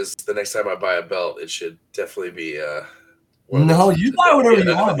saying is the next time I buy a belt, it should definitely be no, you buy whatever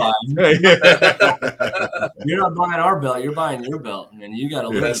you want to buy. You're not buying our belt, you're buying your belt, and you got a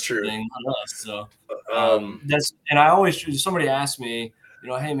little thing on us. So and I always, somebody asked me, you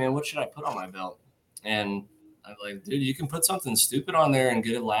know, hey man, what should I put on my belt? And I'm like, dude, you can put something stupid on there and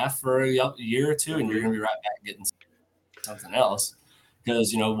get a laugh for a year or two, and you're gonna be right back getting something else.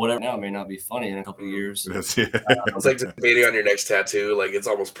 Because, you know, whatever now may not be funny in a couple of years. It's like debating on your next tattoo, like it's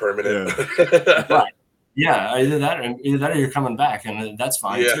almost permanent. Right. Yeah, either that or you're coming back, and that's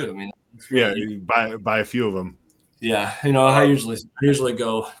fine too. I mean, you buy a few of them. Yeah, you know, I usually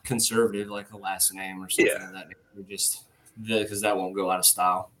go conservative, like the last name or something like that. Just because that won't go out of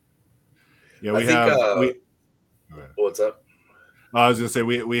style. Yeah, what's up? I was gonna say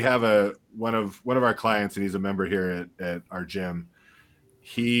we have one of our clients, and he's a member here at our gym.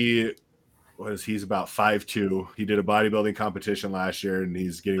 He's about 5'2". He did a bodybuilding competition last year, and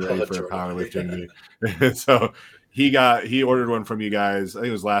he's getting ready for a powerlifting meet. So he ordered one from you guys. I think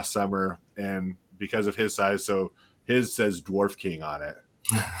it was last summer, and because of his size, so his says Dwarf King on it,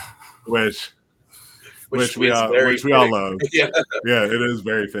 which we all love. Yeah, it is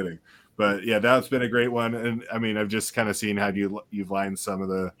very fitting. But yeah, that's been a great one. And I mean, I've just kind of seen how you've lined some of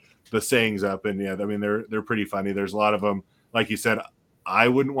the sayings up, and I mean they're pretty funny. There's a lot of them, like you said, I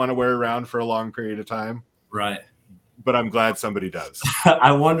wouldn't want to wear around for a long period of time. Right. But I'm glad somebody does.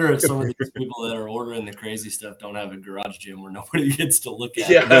 I wonder if some of these people that are ordering the crazy stuff don't have a garage gym where nobody gets to look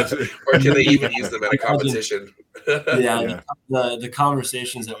at it. Or can they even use them at a competition? The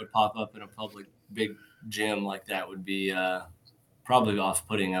conversations that would pop up in a public big gym like that would be probably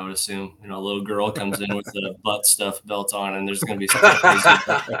off-putting, I would assume. You know, a little girl comes in with a butt stuff belt on, and there's going to be something crazy,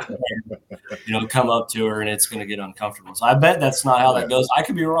 you know, come up to her, and it's going to get uncomfortable. So I bet that's not how that goes. I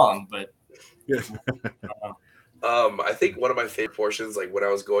could be wrong, but I think one of my favorite portions, like when I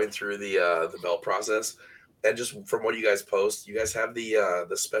was going through the belt process, and just from what you guys post, you guys have the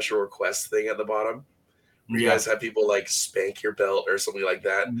special request thing at the bottom. You guys have people like spank your belt or something like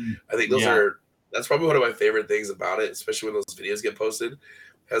that. I think that's probably one of my favorite things about it, especially when those videos get posted.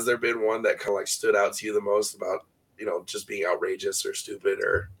 Has there been one that kind of like stood out to you the most about, you know, just being outrageous or stupid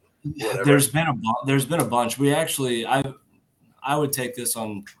or whatever? There's been a bunch. We actually, I would take this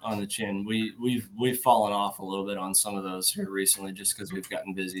on the chin. We've fallen off a little bit on some of those here recently, just because we've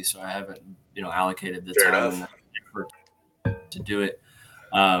gotten busy. So I haven't allocated the Fair time enough. and the effort to do it.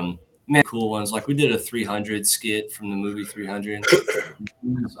 Cool ones, like we did a 300 skit from the movie 300.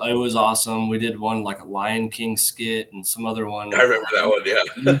 It was awesome. We did one like a Lion King skit and some other one. I remember that one. Yeah.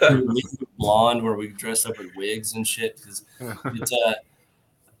 Blonde, where we dressed up with wigs and shit. Because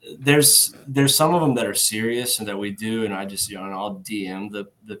there's some of them that are serious and that we do, and I just and I'll DM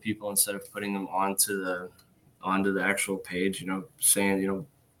the people instead of putting them onto the actual page. Saying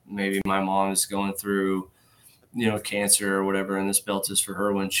maybe my mom is going through cancer or whatever, and this belt is for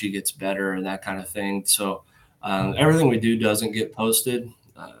her when she gets better and that kind of thing. So everything we do doesn't get posted,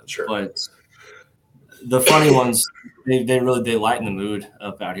 Sure. But the funny ones, they really lighten the mood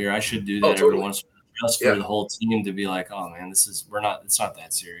up out here. I should do that every once in a while, just for the whole team to be like, oh man, it's not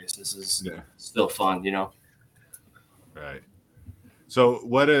that serious. This is still fun, Right. So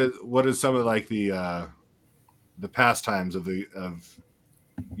what is some of like the pastimes of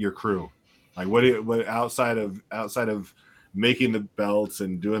your crew? Like what outside of making the belts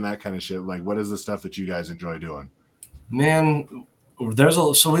and doing that kind of shit, like what is the stuff that you guys enjoy doing? Man,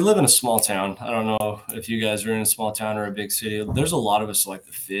 so we live in a small town. I don't know if you guys are in a small town or a big city. There's a lot of us like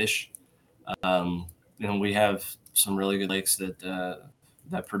to fish. We have some really good lakes that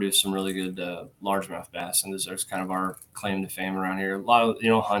produce some really good largemouth bass, and there's kind of our claim to fame around here. A lot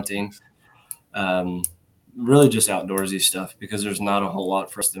of hunting. Really just outdoorsy stuff, because there's not a whole lot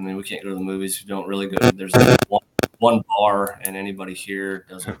for us. I mean, we can't go to the movies. We don't really go. There's one bar, and anybody here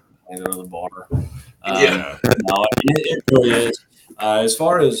doesn't go to the bar. No, it really is. As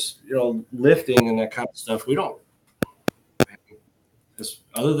far as lifting and that kind of stuff, we don't.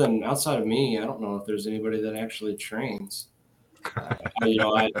 Other than outside of me, I don't know if there's anybody that actually trains.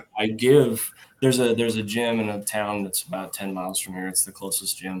 I give. There's a gym in a town that's about 10 miles from here. It's the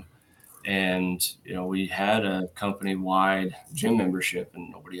closest gym. And, we had a company-wide gym membership and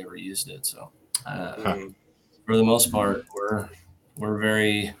nobody ever used it. So for the most part, we're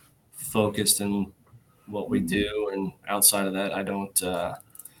very focused in what we do. And outside of that, I don't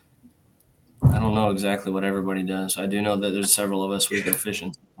know exactly what everybody does. I do know that there's several of us we go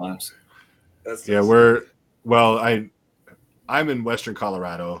fishing sometimes. I'm in Western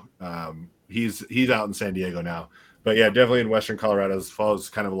Colorado. He's out in San Diego now. But yeah, definitely in Western Colorado, it follows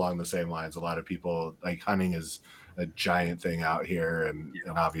kind of along the same lines. A lot of people, like, hunting is a giant thing out here, and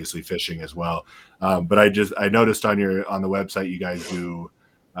obviously fishing as well. But I noticed on the website you guys do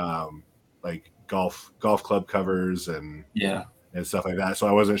like golf club covers and stuff like that. So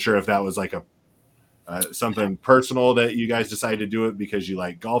I wasn't sure if that was like a something personal that you guys decided to do it because you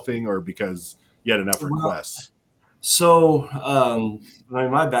like golfing or because you had enough requests. So,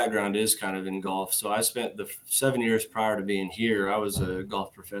 my background is kind of in golf. So I spent the 7 years prior to being here. I was a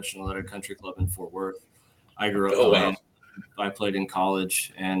golf professional at a country club in Fort Worth. I grew up playing. I played in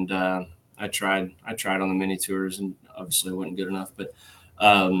college, and I tried on the mini tours, and obviously it wasn't good enough. But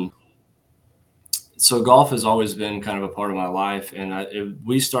so golf has always been kind of a part of my life, and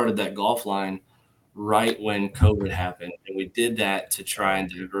we started that golf line right when COVID happened, and we did that to try and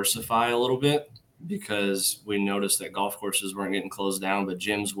diversify a little bit, because we noticed that golf courses weren't getting closed down, but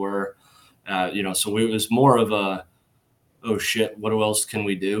gyms were, so it was more of a, oh shit, what else can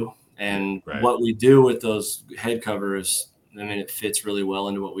we do? And what we do with those head covers, I mean, it fits really well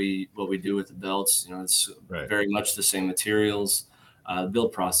into what we do with the belts. It's very much the same materials. The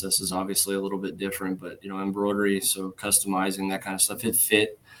build process is obviously a little bit different, but, embroidery, so customizing, that kind of stuff, it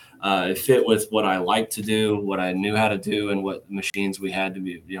fit with what I like to do, what I knew how to do, and what machines we had to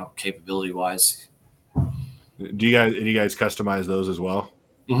be, capability wise. Do you guys customize those as well?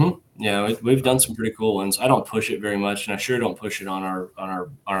 Mm-hmm. Yeah, we've done some pretty cool ones. I don't push it very much, and I sure don't push it on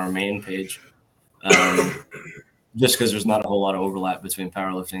our main page, just because there's not a whole lot of overlap between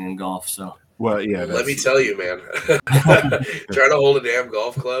powerlifting and golf. So, well, yeah. Let me tell you, man. Trying to hold a damn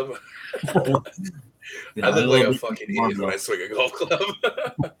golf club. I look like a fucking idiot when I swing a golf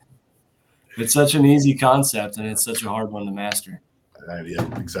club. It's such an easy concept, and it's such a hard one to master. Yeah,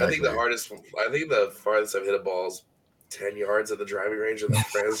 exactly. I think the farthest I've hit a ball is 10 yards at the driving range with my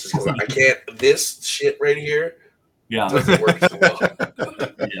friends, just because I can't. This shit right here, doesn't work so well.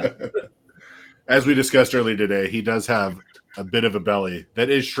 As we discussed earlier today, he does have a bit of a belly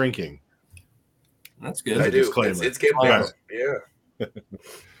that is shrinking. That's good. I do. It's getting better. Yeah.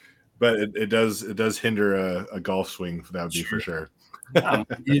 But it does hinder a golf swing. That would be for sure.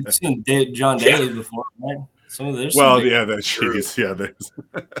 You've seen John Daly before, right? Some of this. That's true. Yeah, there's.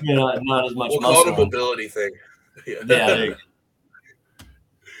 Not as much. We'll call it a mobility thing. Yeah.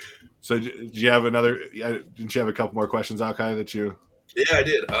 So did you have another? Didn't you have a couple more questions, Alkai, that you? Yeah, I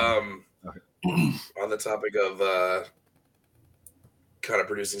did. Okay. On the topic of kind of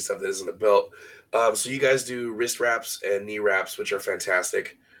producing stuff that isn't a belt. So you guys do wrist wraps and knee wraps, which are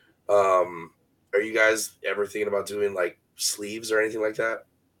fantastic. Are you guys ever thinking about doing like sleeves or anything like that?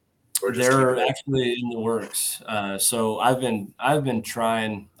 Or just They're actually in the works. So I've been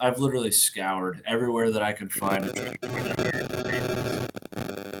trying. I've literally scoured everywhere that I could find it.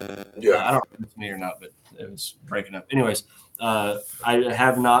 I don't know if it's me or not, but it was breaking up. Anyways, I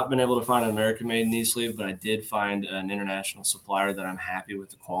have not been able to find an American-made knee sleeve, but I did find an international supplier that I'm happy with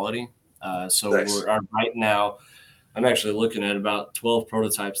the quality. So Nice. right now, I'm actually looking at about 12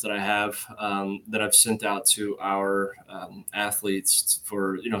 prototypes that I have that I've sent out to our athletes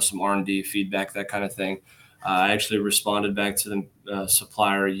for some R&D feedback, that kind of thing. I actually responded back to the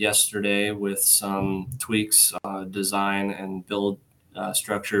supplier yesterday with some tweaks, design and build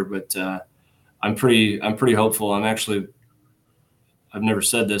structure, but I'm pretty hopeful. I've never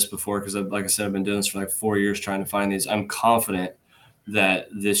said this before because, like I said, I've been doing this for like 4 years trying to find these. I'm confident that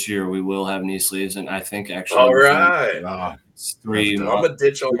this year we will have knee sleeves, and I think actually. All right. 3 I'm months. gonna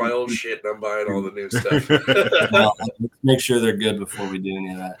ditch all my old shit and I'm buying all the new stuff. Well, let's make sure they're good before we do any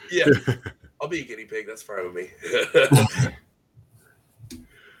of that. Yeah, I'll be a guinea pig. That's fine with me.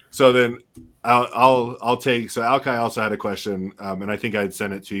 So then I'll take. So Alkai also had a question, and I think I'd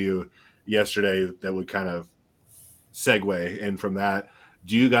sent it to you yesterday that would kind of segue in from that.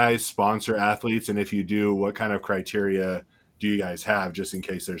 Do you guys sponsor athletes, and if you do, what kind of criteria do you guys have, just in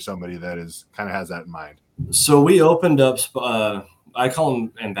case there's somebody that is kind of has that in mind? So we opened up. I call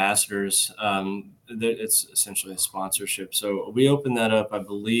them ambassadors. It's essentially a sponsorship. So we opened that up, I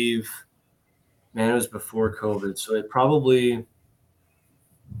believe. Man, it was before COVID, so it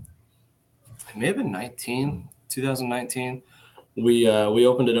may have been 2019. We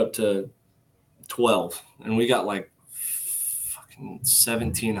opened it up to 12, and we got like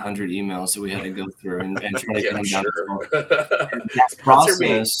 1,700 emails that we had to go through and try to get them down.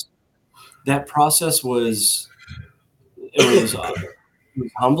 That process was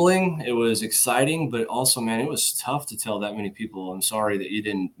humbling. It was exciting, but also, man, it was tough to tell that many people, I'm sorry that you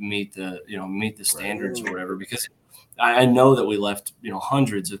didn't meet the standards or whatever, because I know that we left,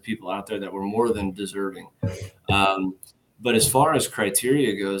 hundreds of people out there that were more than deserving. But as far as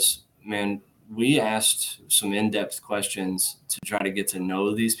criteria goes, man, we asked some in-depth questions to try to get to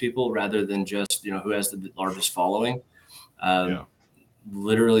know these people rather than just, who has the largest following.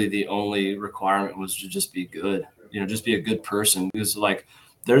 Literally the only requirement was to just be good, just be a good person, because like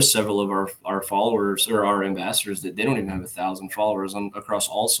there's several of our followers or our ambassadors that they don't even have 1,000 followers across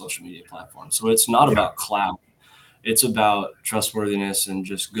all social media platforms. So it's not about clout. It's about trustworthiness and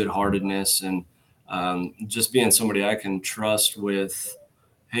just good-heartedness and just being somebody I can trust with,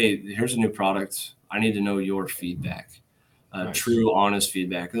 hey, here's a new product. I need to know your feedback, nice. True, honest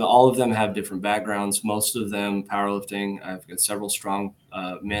feedback. And all of them have different backgrounds. Most of them powerlifting. I've got several strong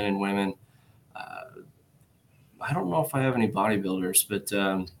men and women. I don't know if I have any bodybuilders, but,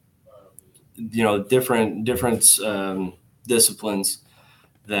 different disciplines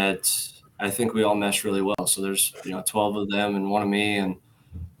that I think we all mesh really well. So there's, 12 of them and one of me, and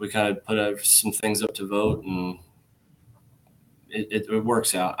we kind of put some things up to vote, and it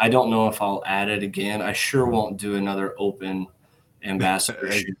works out. I don't know if I'll add it again. I sure won't do another open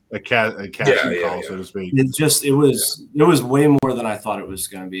ambassador. a casting call, so to speak. It was way more than I thought it was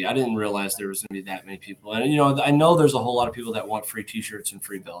going to be. I didn't realize there was going to be that many people. And, I know there's a whole lot of people that want free t-shirts and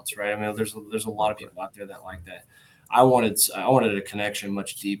free belts, right? I mean, there's a lot of people out there that like that. I wanted a connection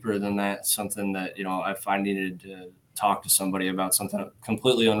much deeper than that, something that, if I needed to talk to somebody about something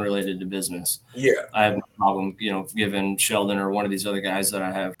completely unrelated to business. Yeah. I have no problem, giving Sheldon or one of these other guys that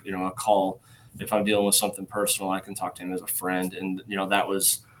I have, a call. If I'm dealing with something personal, I can talk to him as a friend. And, that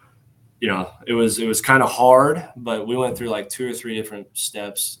was, it was kind of hard, but we went through like 2 or 3 different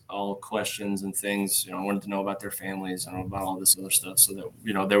steps, all questions and things. I wanted to know about their families and about all this other stuff so that,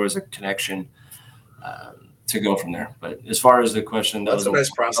 there was a connection to go from there. But as far as the question, that was a nice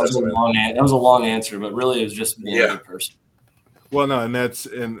process. That was a long answer, but really it was just being a good person. Well, no,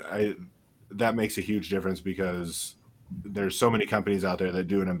 that makes a huge difference, because there's so many companies out there that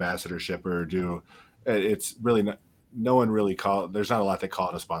do an ambassadorship or it's really not, no one really there's not a lot that call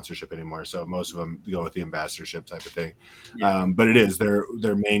it a sponsorship anymore. So most of them go with the ambassadorship type of thing. Yeah. But it is their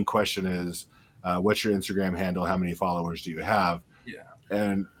main question is, what's your Instagram handle? How many followers do you have? Yeah.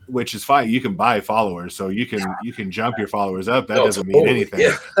 And which is fine. You can buy followers, so you can jump your followers up. That doesn't mean anything.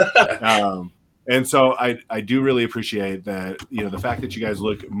 Yeah. And so I do really appreciate that, the fact that you guys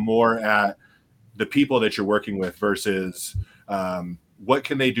look more at the people that you're working with versus, what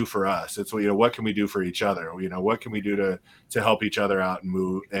can they do for us? It's, what can we do for each other? What can we do to help each other out and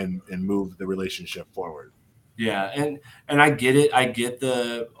move the relationship forward? Yeah, and I get it. I get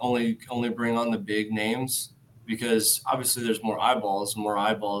the only bring on the big names, because obviously there's more eyeballs. More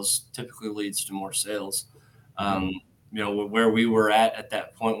eyeballs typically leads to more sales. Where we were at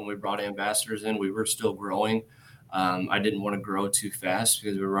that point when we brought ambassadors in, we were still growing. I didn't want to grow too fast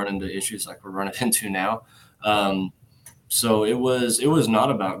because we run into issues like we're running into now. So it was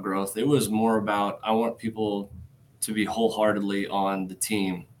not about growth. It was more about, I want people to be wholeheartedly on the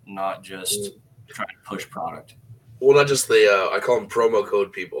team, not just trying to push product. Well, not just I call them promo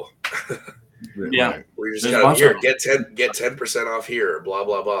code people. Yeah. Where you're just kind of, here, get 10% off here, blah,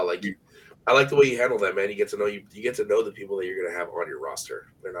 blah, blah. Like, I like the way you handle that, man. You get to know you get to know the people that you're going to have on your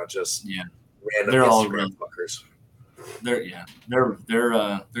roster. They're not just random they're all Instagram fuckers.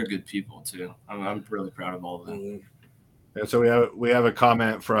 They're good people too. I'm really proud of all of them. Mm-hmm. And so we have a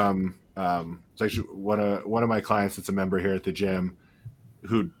comment from it's actually one of my clients that's a member here at the gym,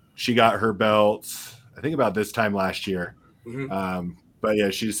 who she got her belts I think about this time last year. Mm-hmm. But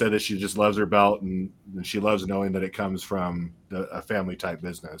yeah, she said that she just loves her belt, and she loves knowing that it comes from a family type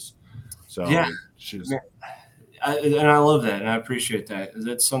business. So yeah, I love that, and I appreciate that.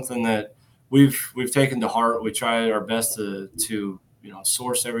 It's something that we've taken to heart. We try our best to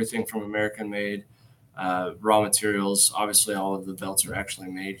source everything from American made raw materials. Obviously, all of the belts are actually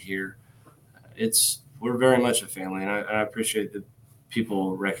made here. We're very much a family, and I appreciate that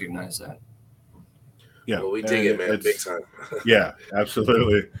people recognize that. Yeah, well, we dig it, man, big time. Yeah,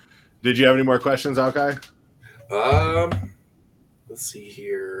 absolutely. Did you have any more questions, Alki? Let's see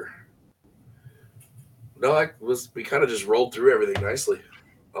here. No, we kind of just rolled through everything nicely.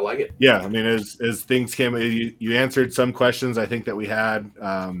 I like it. Yeah, I mean, as things came, you answered some questions I think that we had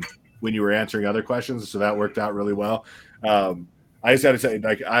when you were answering other questions, so that worked out really well. I just got to say,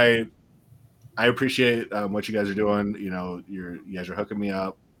 like, I appreciate what you guys are doing. You guys are hooking me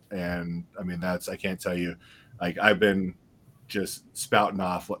up, and I mean, I can't tell you, like, I've been just spouting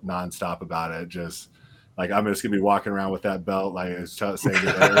off nonstop about it. Just like, I'm just gonna be walking around with that belt, like I was saying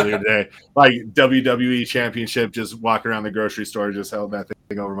earlier today, like WWE Championship, just walking around the grocery store, just held that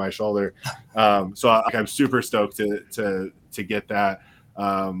thing over my shoulder. So I'm super stoked to get that.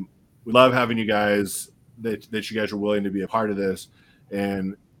 We love having you guys, that you guys are willing to be a part of this,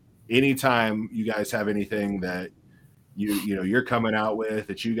 and anytime you guys have anything that you're coming out with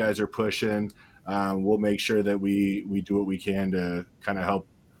that you guys are pushing, we'll make sure that we do what we can to kind of help.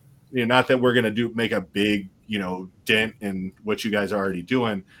 Not that we're going to make a big, dent in what you guys are already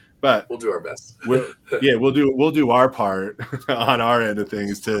doing, but we'll do our best. We'll do our part on our end of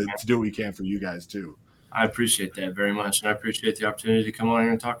things to do what we can for you guys too. I appreciate that very much, and I appreciate the opportunity to come on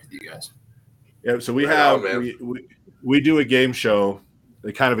here and talk with you guys. Yeah, so we do a game show,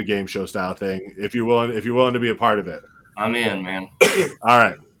 kind of a game show style thing. If you're willing to be a part of it, I'm in, man. All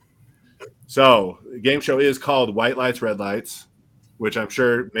right. So the game show is called White Lights, Red Lights, which I'm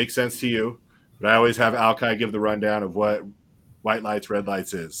sure makes sense to you, but I always have Alki give the rundown of what White Lights, Red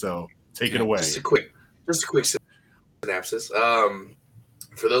Lights is. So take it away. Just a quick synopsis.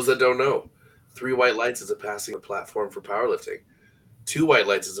 For those that don't know, 3 white lights is a passing platform for powerlifting. 2 white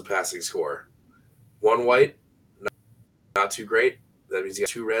lights is a passing score. 1 white, not too great. That means you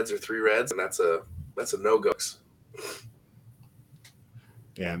got 2 reds or 3 reds, and that's a no-go.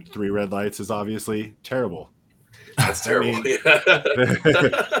 And 3 red lights is obviously terrible. That's terrible.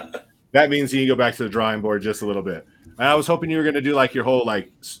 That means you can go back to the drawing board just a little bit. And I was hoping you were going to do like your whole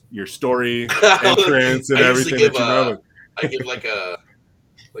your story entrance and everything. I give like a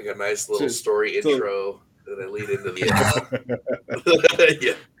nice little story intro that I lead into the end.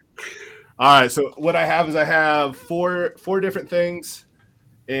 Yeah. All right. So what I have 4 different things,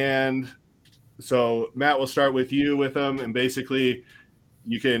 and so Matt, will start with you with them, and basically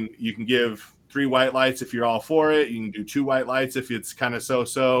you can give 3 white lights if you're all for it. You can do 2 white lights if it's kind of so,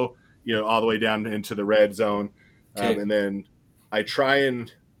 all the way down into the red zone. Okay. And then I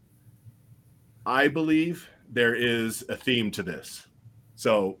believe there is a theme to this.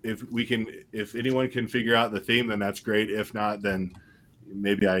 So if anyone can figure out the theme, then that's great. If not, then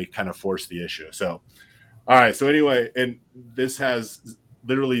maybe I kind of force the issue. So, all right. So anyway, and this has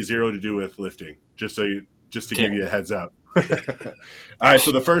literally 0 to do with lifting, just to give you a heads up. All right.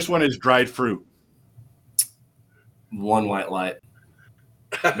 So the first one is dried fruit. 1 white light.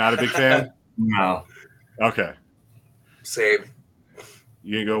 Not a big fan? No. Okay. Same.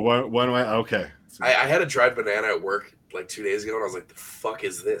 You can go one white. Okay. I had a dried banana at work like 2 days ago, and I was like, "The fuck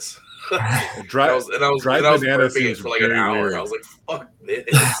is this?" Dried banana seems for like an hour. weird. I was like, "Fuck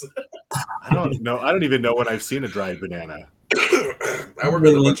this." I don't know. I don't even know when I've seen a dried banana. I I work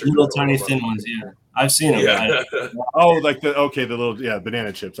with a bunch of little tiny thin ones. Yeah, I've seen them. Yeah. Oh, like the little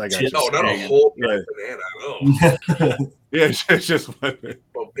banana chips. I got you. Oh, not a whole banana. No. Yeah, it's just one.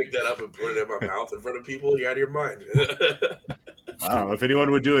 I'll pick that up and put it in my mouth in front of people. You're out of your mind. I don't know if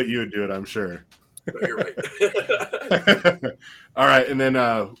anyone would do it. You would do it. I'm sure. No, you're right. All right, and then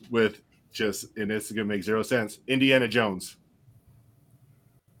with and it's gonna make zero sense. Indiana Jones.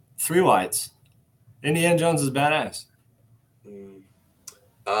 3 whites. Indiana Jones is badass.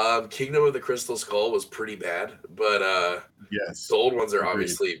 Kingdom of the Crystal Skull was pretty bad, but yes, the old ones are agreed.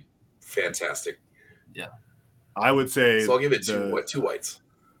 obviously fantastic. Yeah, I would say. So I'll give it two whites.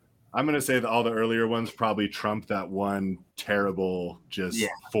 I'm gonna say that all the earlier ones probably trump that one terrible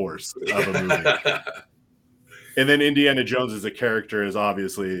force of a movie. And then Indiana Jones as a character is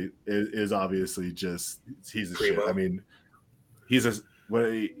obviously just he's a shit. I mean, he's an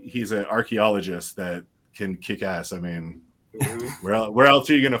archaeologist that can kick ass. I mean, where else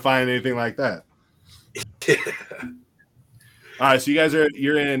are you gonna find anything like that? All right, so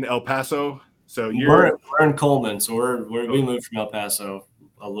you're in El Paso. So we're in Coleman. So we moved from El Paso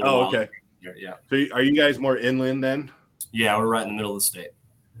a little while. Okay. Yeah. So are you guys more inland then? Yeah, we're right in the middle of the state.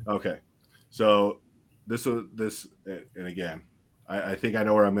 Okay. So this and again, I think I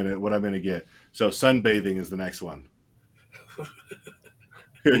know what I'm gonna get. So sunbathing is the next one.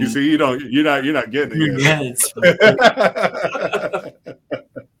 You see, you're not getting it.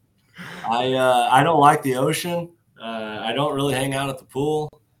 I don't like the ocean. I don't really hang out at the pool,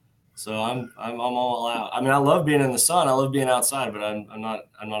 so I'm all out. I mean, I love being in the sun. I love being outside, but I'm not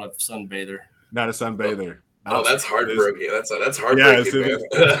a sunbather. Not a sunbather. Oh, that's heartbreaking. That's heartbreaking.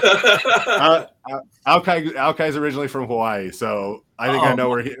 Yeah, Alkai's originally from Hawaii, so I think I know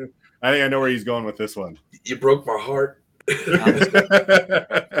where he's going with this one. You broke my heart. Like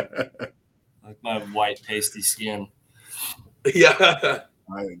my white pasty skin. Yeah,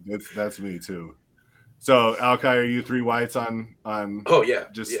 that's me too. So Alkai, are you 3 whites on? Oh yeah,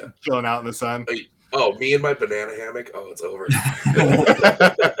 just chilling out in the sun. Oh, me and my banana hammock. Oh, it's over.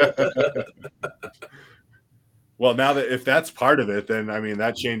 Well, now that if that's part of it, then I mean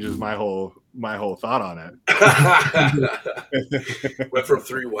that changes my whole thought on it. Went from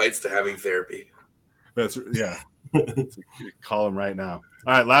 3 whites to having therapy. That's Call him right now.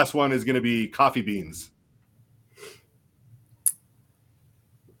 All right, last one is going to be coffee beans.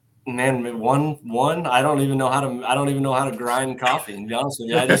 Man, one. I don't even know how to grind coffee. To be honest with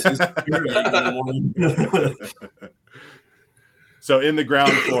you, I just use Keurig in the morning. So in the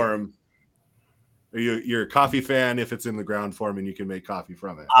ground form, you're a coffee fan if it's in the ground form and you can make coffee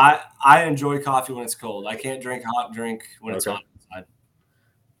from it. I enjoy coffee when it's cold. I can't drink hot drink when it's hot outside.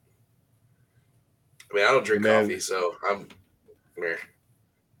 I mean, I don't drink coffee, so I'm.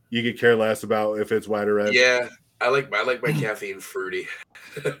 You could care less about if it's white or red. Yeah, I like my caffeine fruity.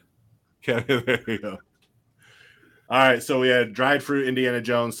 Okay, there you go. All right, so we had dried fruit, Indiana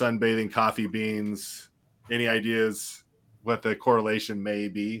Jones, sunbathing, coffee beans. Any ideas what the correlation may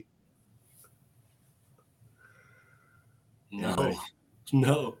be? No.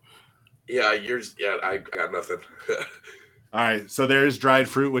 Yeah, I got nothing. All right, so there's dried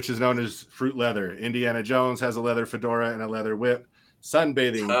fruit, which is known as fruit leather. Indiana Jones has a leather fedora and a leather whip.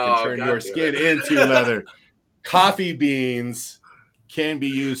 Sunbathing can turn your skin into leather. Coffee beans can be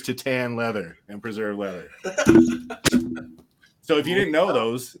used to tan leather and preserve leather. So if you didn't know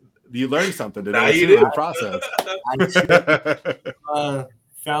those, you learned something today. You did. The process. I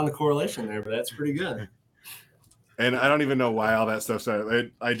found the correlation there, but that's pretty good. And I don't even know why all that stuff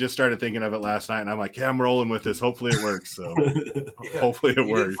started. I just started thinking of it last night, and I'm like, I'm rolling with this. Hopefully it works. So hopefully it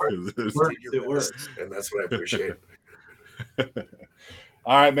works. It works, and that's what I appreciate.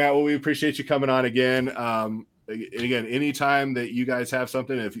 All right, Matt. Well, we appreciate you coming on again. Again, anytime that you guys have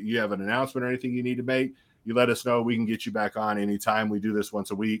something, if you have an announcement or anything you need to make, you let us know. We can get you back on anytime. We do this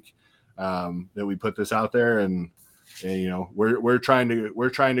once a week. That we put this out there, and you know, we're trying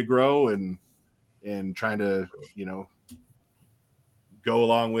to grow and trying to, you know, go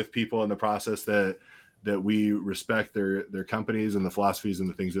along with people in the process that we respect their companies and the philosophies and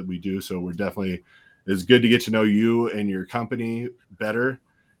the things that we do. So we're definitely, it's good to get to know you and your company better,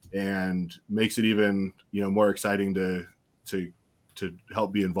 and makes it even, you know, more exciting to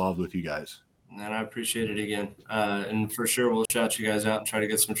help be involved with you guys. And I appreciate it again. And for sure, we'll shout you guys out and try to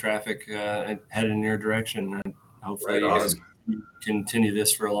get some traffic headed in your direction. And hopefully you guys continue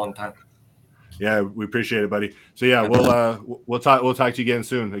this for a long time. Yeah, we appreciate it, buddy. So yeah, we'll talk to you again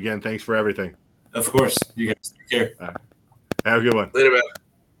soon. Again, thanks for everything. Of course. You guys take care. Have a good one. Later, man.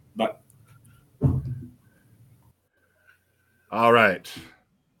 Bye. All right.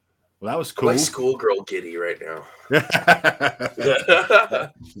 Well, that was I'm cool. like schoolgirl giddy right now.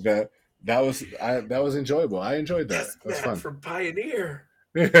 that was enjoyable. I enjoyed that. That's That's Matt fun. from Pioneer.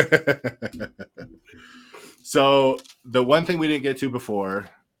 So the one thing we didn't get to before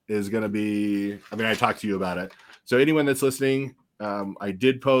is going to be, I mean, I talked to you about it. So anyone that's listening, I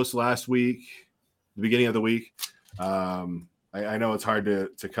did post last week, the beginning of the week. I know it's hard to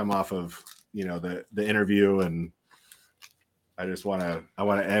come off of, the interview, and I want to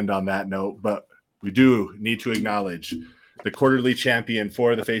end on that note, but we do need to acknowledge the quarterly champion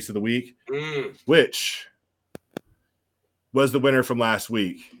for the face of the week, which was the winner from last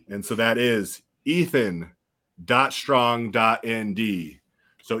week. And so that is Ethan.strong.nd.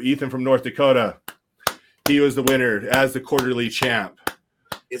 So Ethan from North Dakota, he was the winner as the quarterly champ.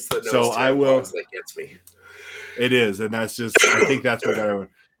 It's the so I will that gets me. It is, and that's just, I think that's what everyone.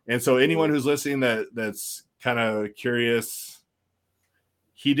 And so anyone who's listening that's kind of curious,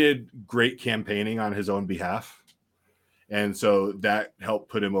 he did great campaigning on his own behalf, and so that helped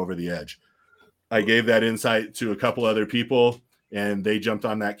put him over the edge. I gave that insight to a couple other people, and they jumped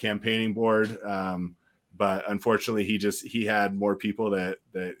on that campaigning board. But unfortunately, he had more people that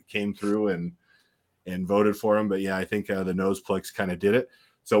came through and voted for him. But yeah, I think the nose plugs kind of did it.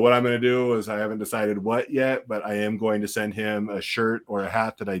 So what I'm going to do is, I haven't decided what yet, but I am going to send him a shirt or a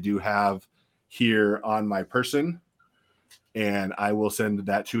hat that I do have here on my person, and I will send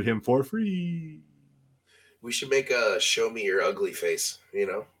that to him for free. We should make a show me your ugly face,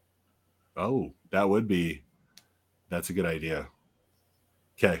 Oh, that's a good idea.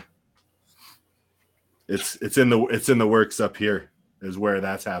 Okay. It's in the works up here is where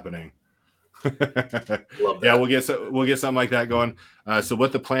that's happening. Love that. Yeah, we'll get something like that going. So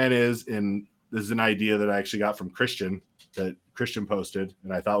what the plan is, and this is an idea that I actually got from Christian, that Christian posted,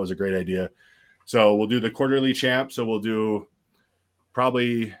 and I thought was a great idea. So we'll do the quarterly champ. So we'll do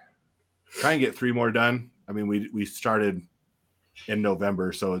probably try and get 3 more done. I mean, we started in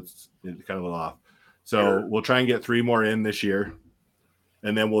November, so it's kind of a little off. So we'll try and get 3 more in this year,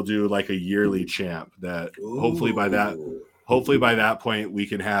 and then we'll do like a yearly champ that hopefully by that point we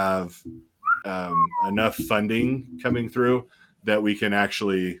can have enough funding coming through that we can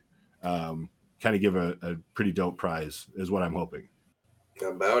actually kind of give a pretty dope prize, is what I'm hoping.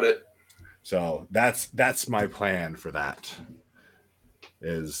 About it. So that's my plan for that,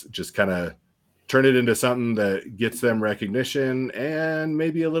 is just kind of turn it into something that gets them recognition and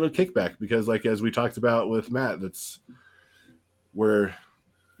maybe a little kickback, because like, as we talked about with Matt, that's where,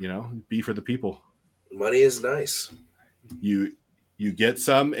 be for the people. Money is nice. You get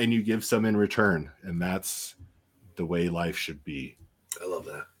some and you give some in return, and that's the way life should be. I love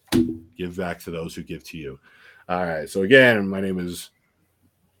that. Give back to those who give to you. All right. So again, my name is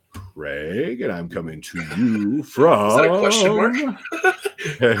Craig, and I'm coming to you from. Is that a question mark?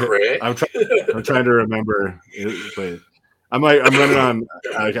 Craig. I'm trying to remember. But I'm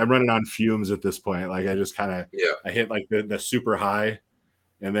running on fumes at this point. Like, I just kind of I hit like the super high,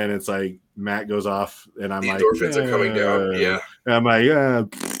 and then it's like Matt goes off, and I'm the like, endorphins are coming down. Yeah. And I'm like,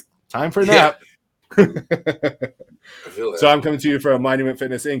 time for a nap. I feel that. So I'm coming to you from Monument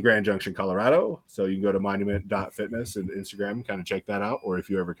Fitness in Grand Junction, Colorado. So you can go to monument.fitness and Instagram, kind of check that out. Or if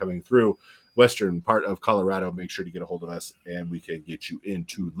you're ever coming through western part of Colorado, make sure to get a hold of us, and we can get you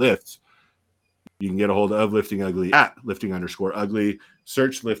into lifts. You can get a hold of Lifting Ugly at lifting_ugly.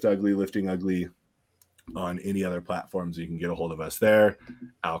 Search Lift Ugly, Lifting Ugly on any other platforms. You can get a hold of us there.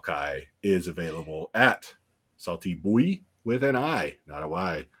 Alki is available at Salty Boy with an I, not a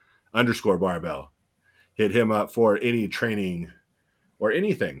Y, _barbell. Hit him up for any training or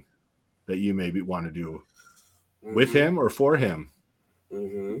anything that you maybe want to do with him or for him.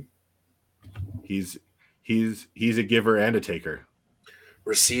 Mm-hmm. He's a giver and a taker.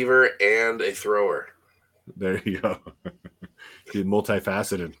 Receiver and a thrower. There you go. He's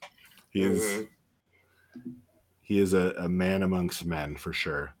multifaceted. He is a man amongst men, for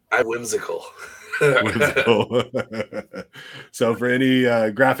sure. I'm whimsical. So for any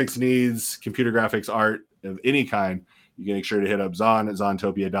graphics needs, computer graphics, art of any kind, you can make sure to hit up Zon at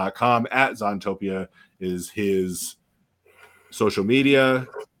zontopia.com. At Zontopia is his social media.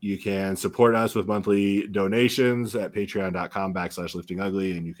 You can support us with monthly donations at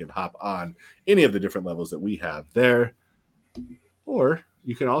patreon.com/liftingugly, and you can hop on any of the different levels that we have there. Or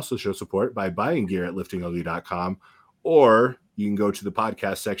you can also show support by buying gear at liftingugly.com, or you can go to the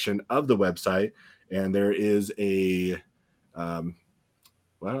podcast section of the website, and there is a I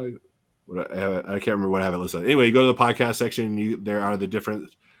can't remember what I have it listed. Anyway, you go to the podcast section, there are the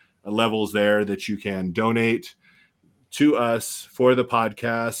different levels there that you can donate to us for the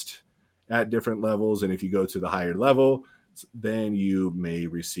podcast at different levels. And if you go to the higher level, belts, then you may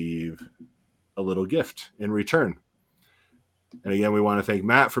receive a little gift in return. And again, we want to thank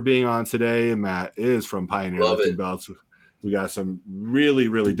Matt for being on today. Matt is from Pioneer Lifting Belts. We got some really,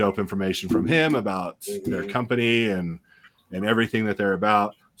 really dope information from him about their company and everything that they're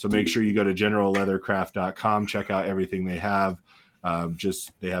about. So make sure you go to generalleathercraft.com, check out everything they have.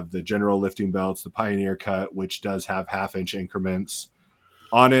 They have the general lifting belts, the Pioneer cut, which does have 1/2-inch increments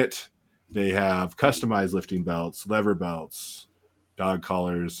on it. They have customized lifting belts, lever belts, dog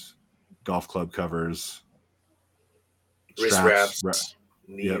collars, golf club covers, wrist straps, wraps,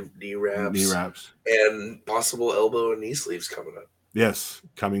 knee wraps, knee wraps, and possible elbow and knee sleeves coming up. Yes,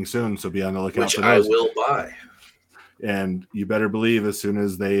 coming soon. So be on the lookout Which for those. I will buy. And you better believe as soon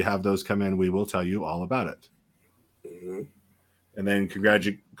as they have those come in, we will tell you all about it. Mm-hmm. And then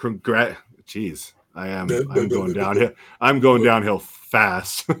Jeez, I'm going downhill. I'm going downhill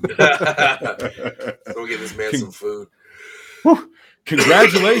fast. Go get this man some food.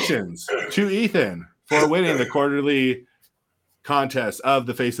 Congratulations to Ethan for winning the quarterly contest of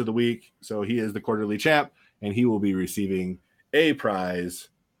the Face of the Week. So he is the quarterly champ, and he will be receiving a prize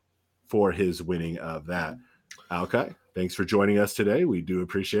for his winning of that. Okay, thanks for joining us today. We do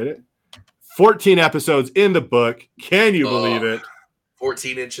appreciate it. 14 episodes in the book. Can you believe it?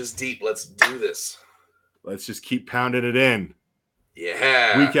 14 inches deep. Let's do this. Let's just keep pounding it in.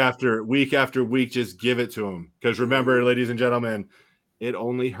 Yeah. Week after week, just give it to them. Because remember, ladies and gentlemen, it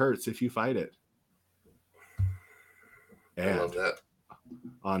only hurts if you fight it. And I love that.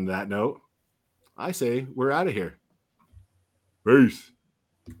 On that note, I say we're out of here. Peace.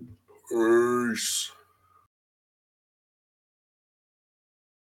 Peace.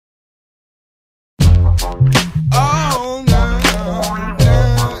 Oh, no.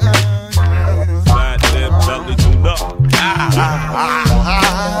 Slide that belly to love.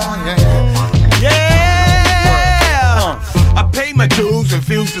 Yeah. I pay my dues,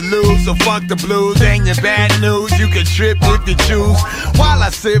 refuse to lose, so fuck the blues. Ain't your bad news, you can trip if you choose. While I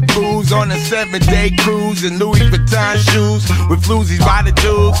sip booze on a 7-day cruise in Louis Vuitton shoes with floozies by the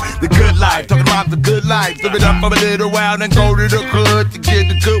tubes. The good life, talking about the good life. Live it up for a little while, then go to the hood to get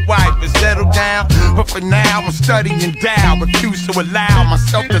a good wife and settle down. But for now, I'm studying down, refuse to allow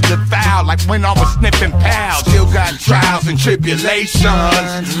myself to live foul like when I was sniffing pals. Still got trials and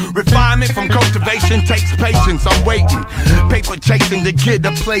tribulations. Refinement from cultivation takes patience. I'm waiting, paper chasing to get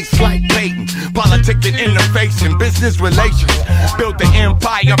a place like Peyton. Politicking, interfacing, business relations. Built the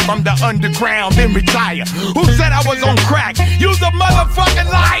empire from the underground, then retire. Who said I was on crack? You's a motherfucking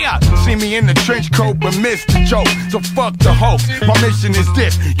liar. See me in the trench coat, but missed the joke. So fuck the hoax. My mission is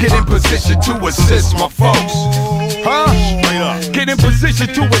this: get in position to assist my folks. Huh? Get in position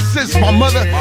to assist my mother.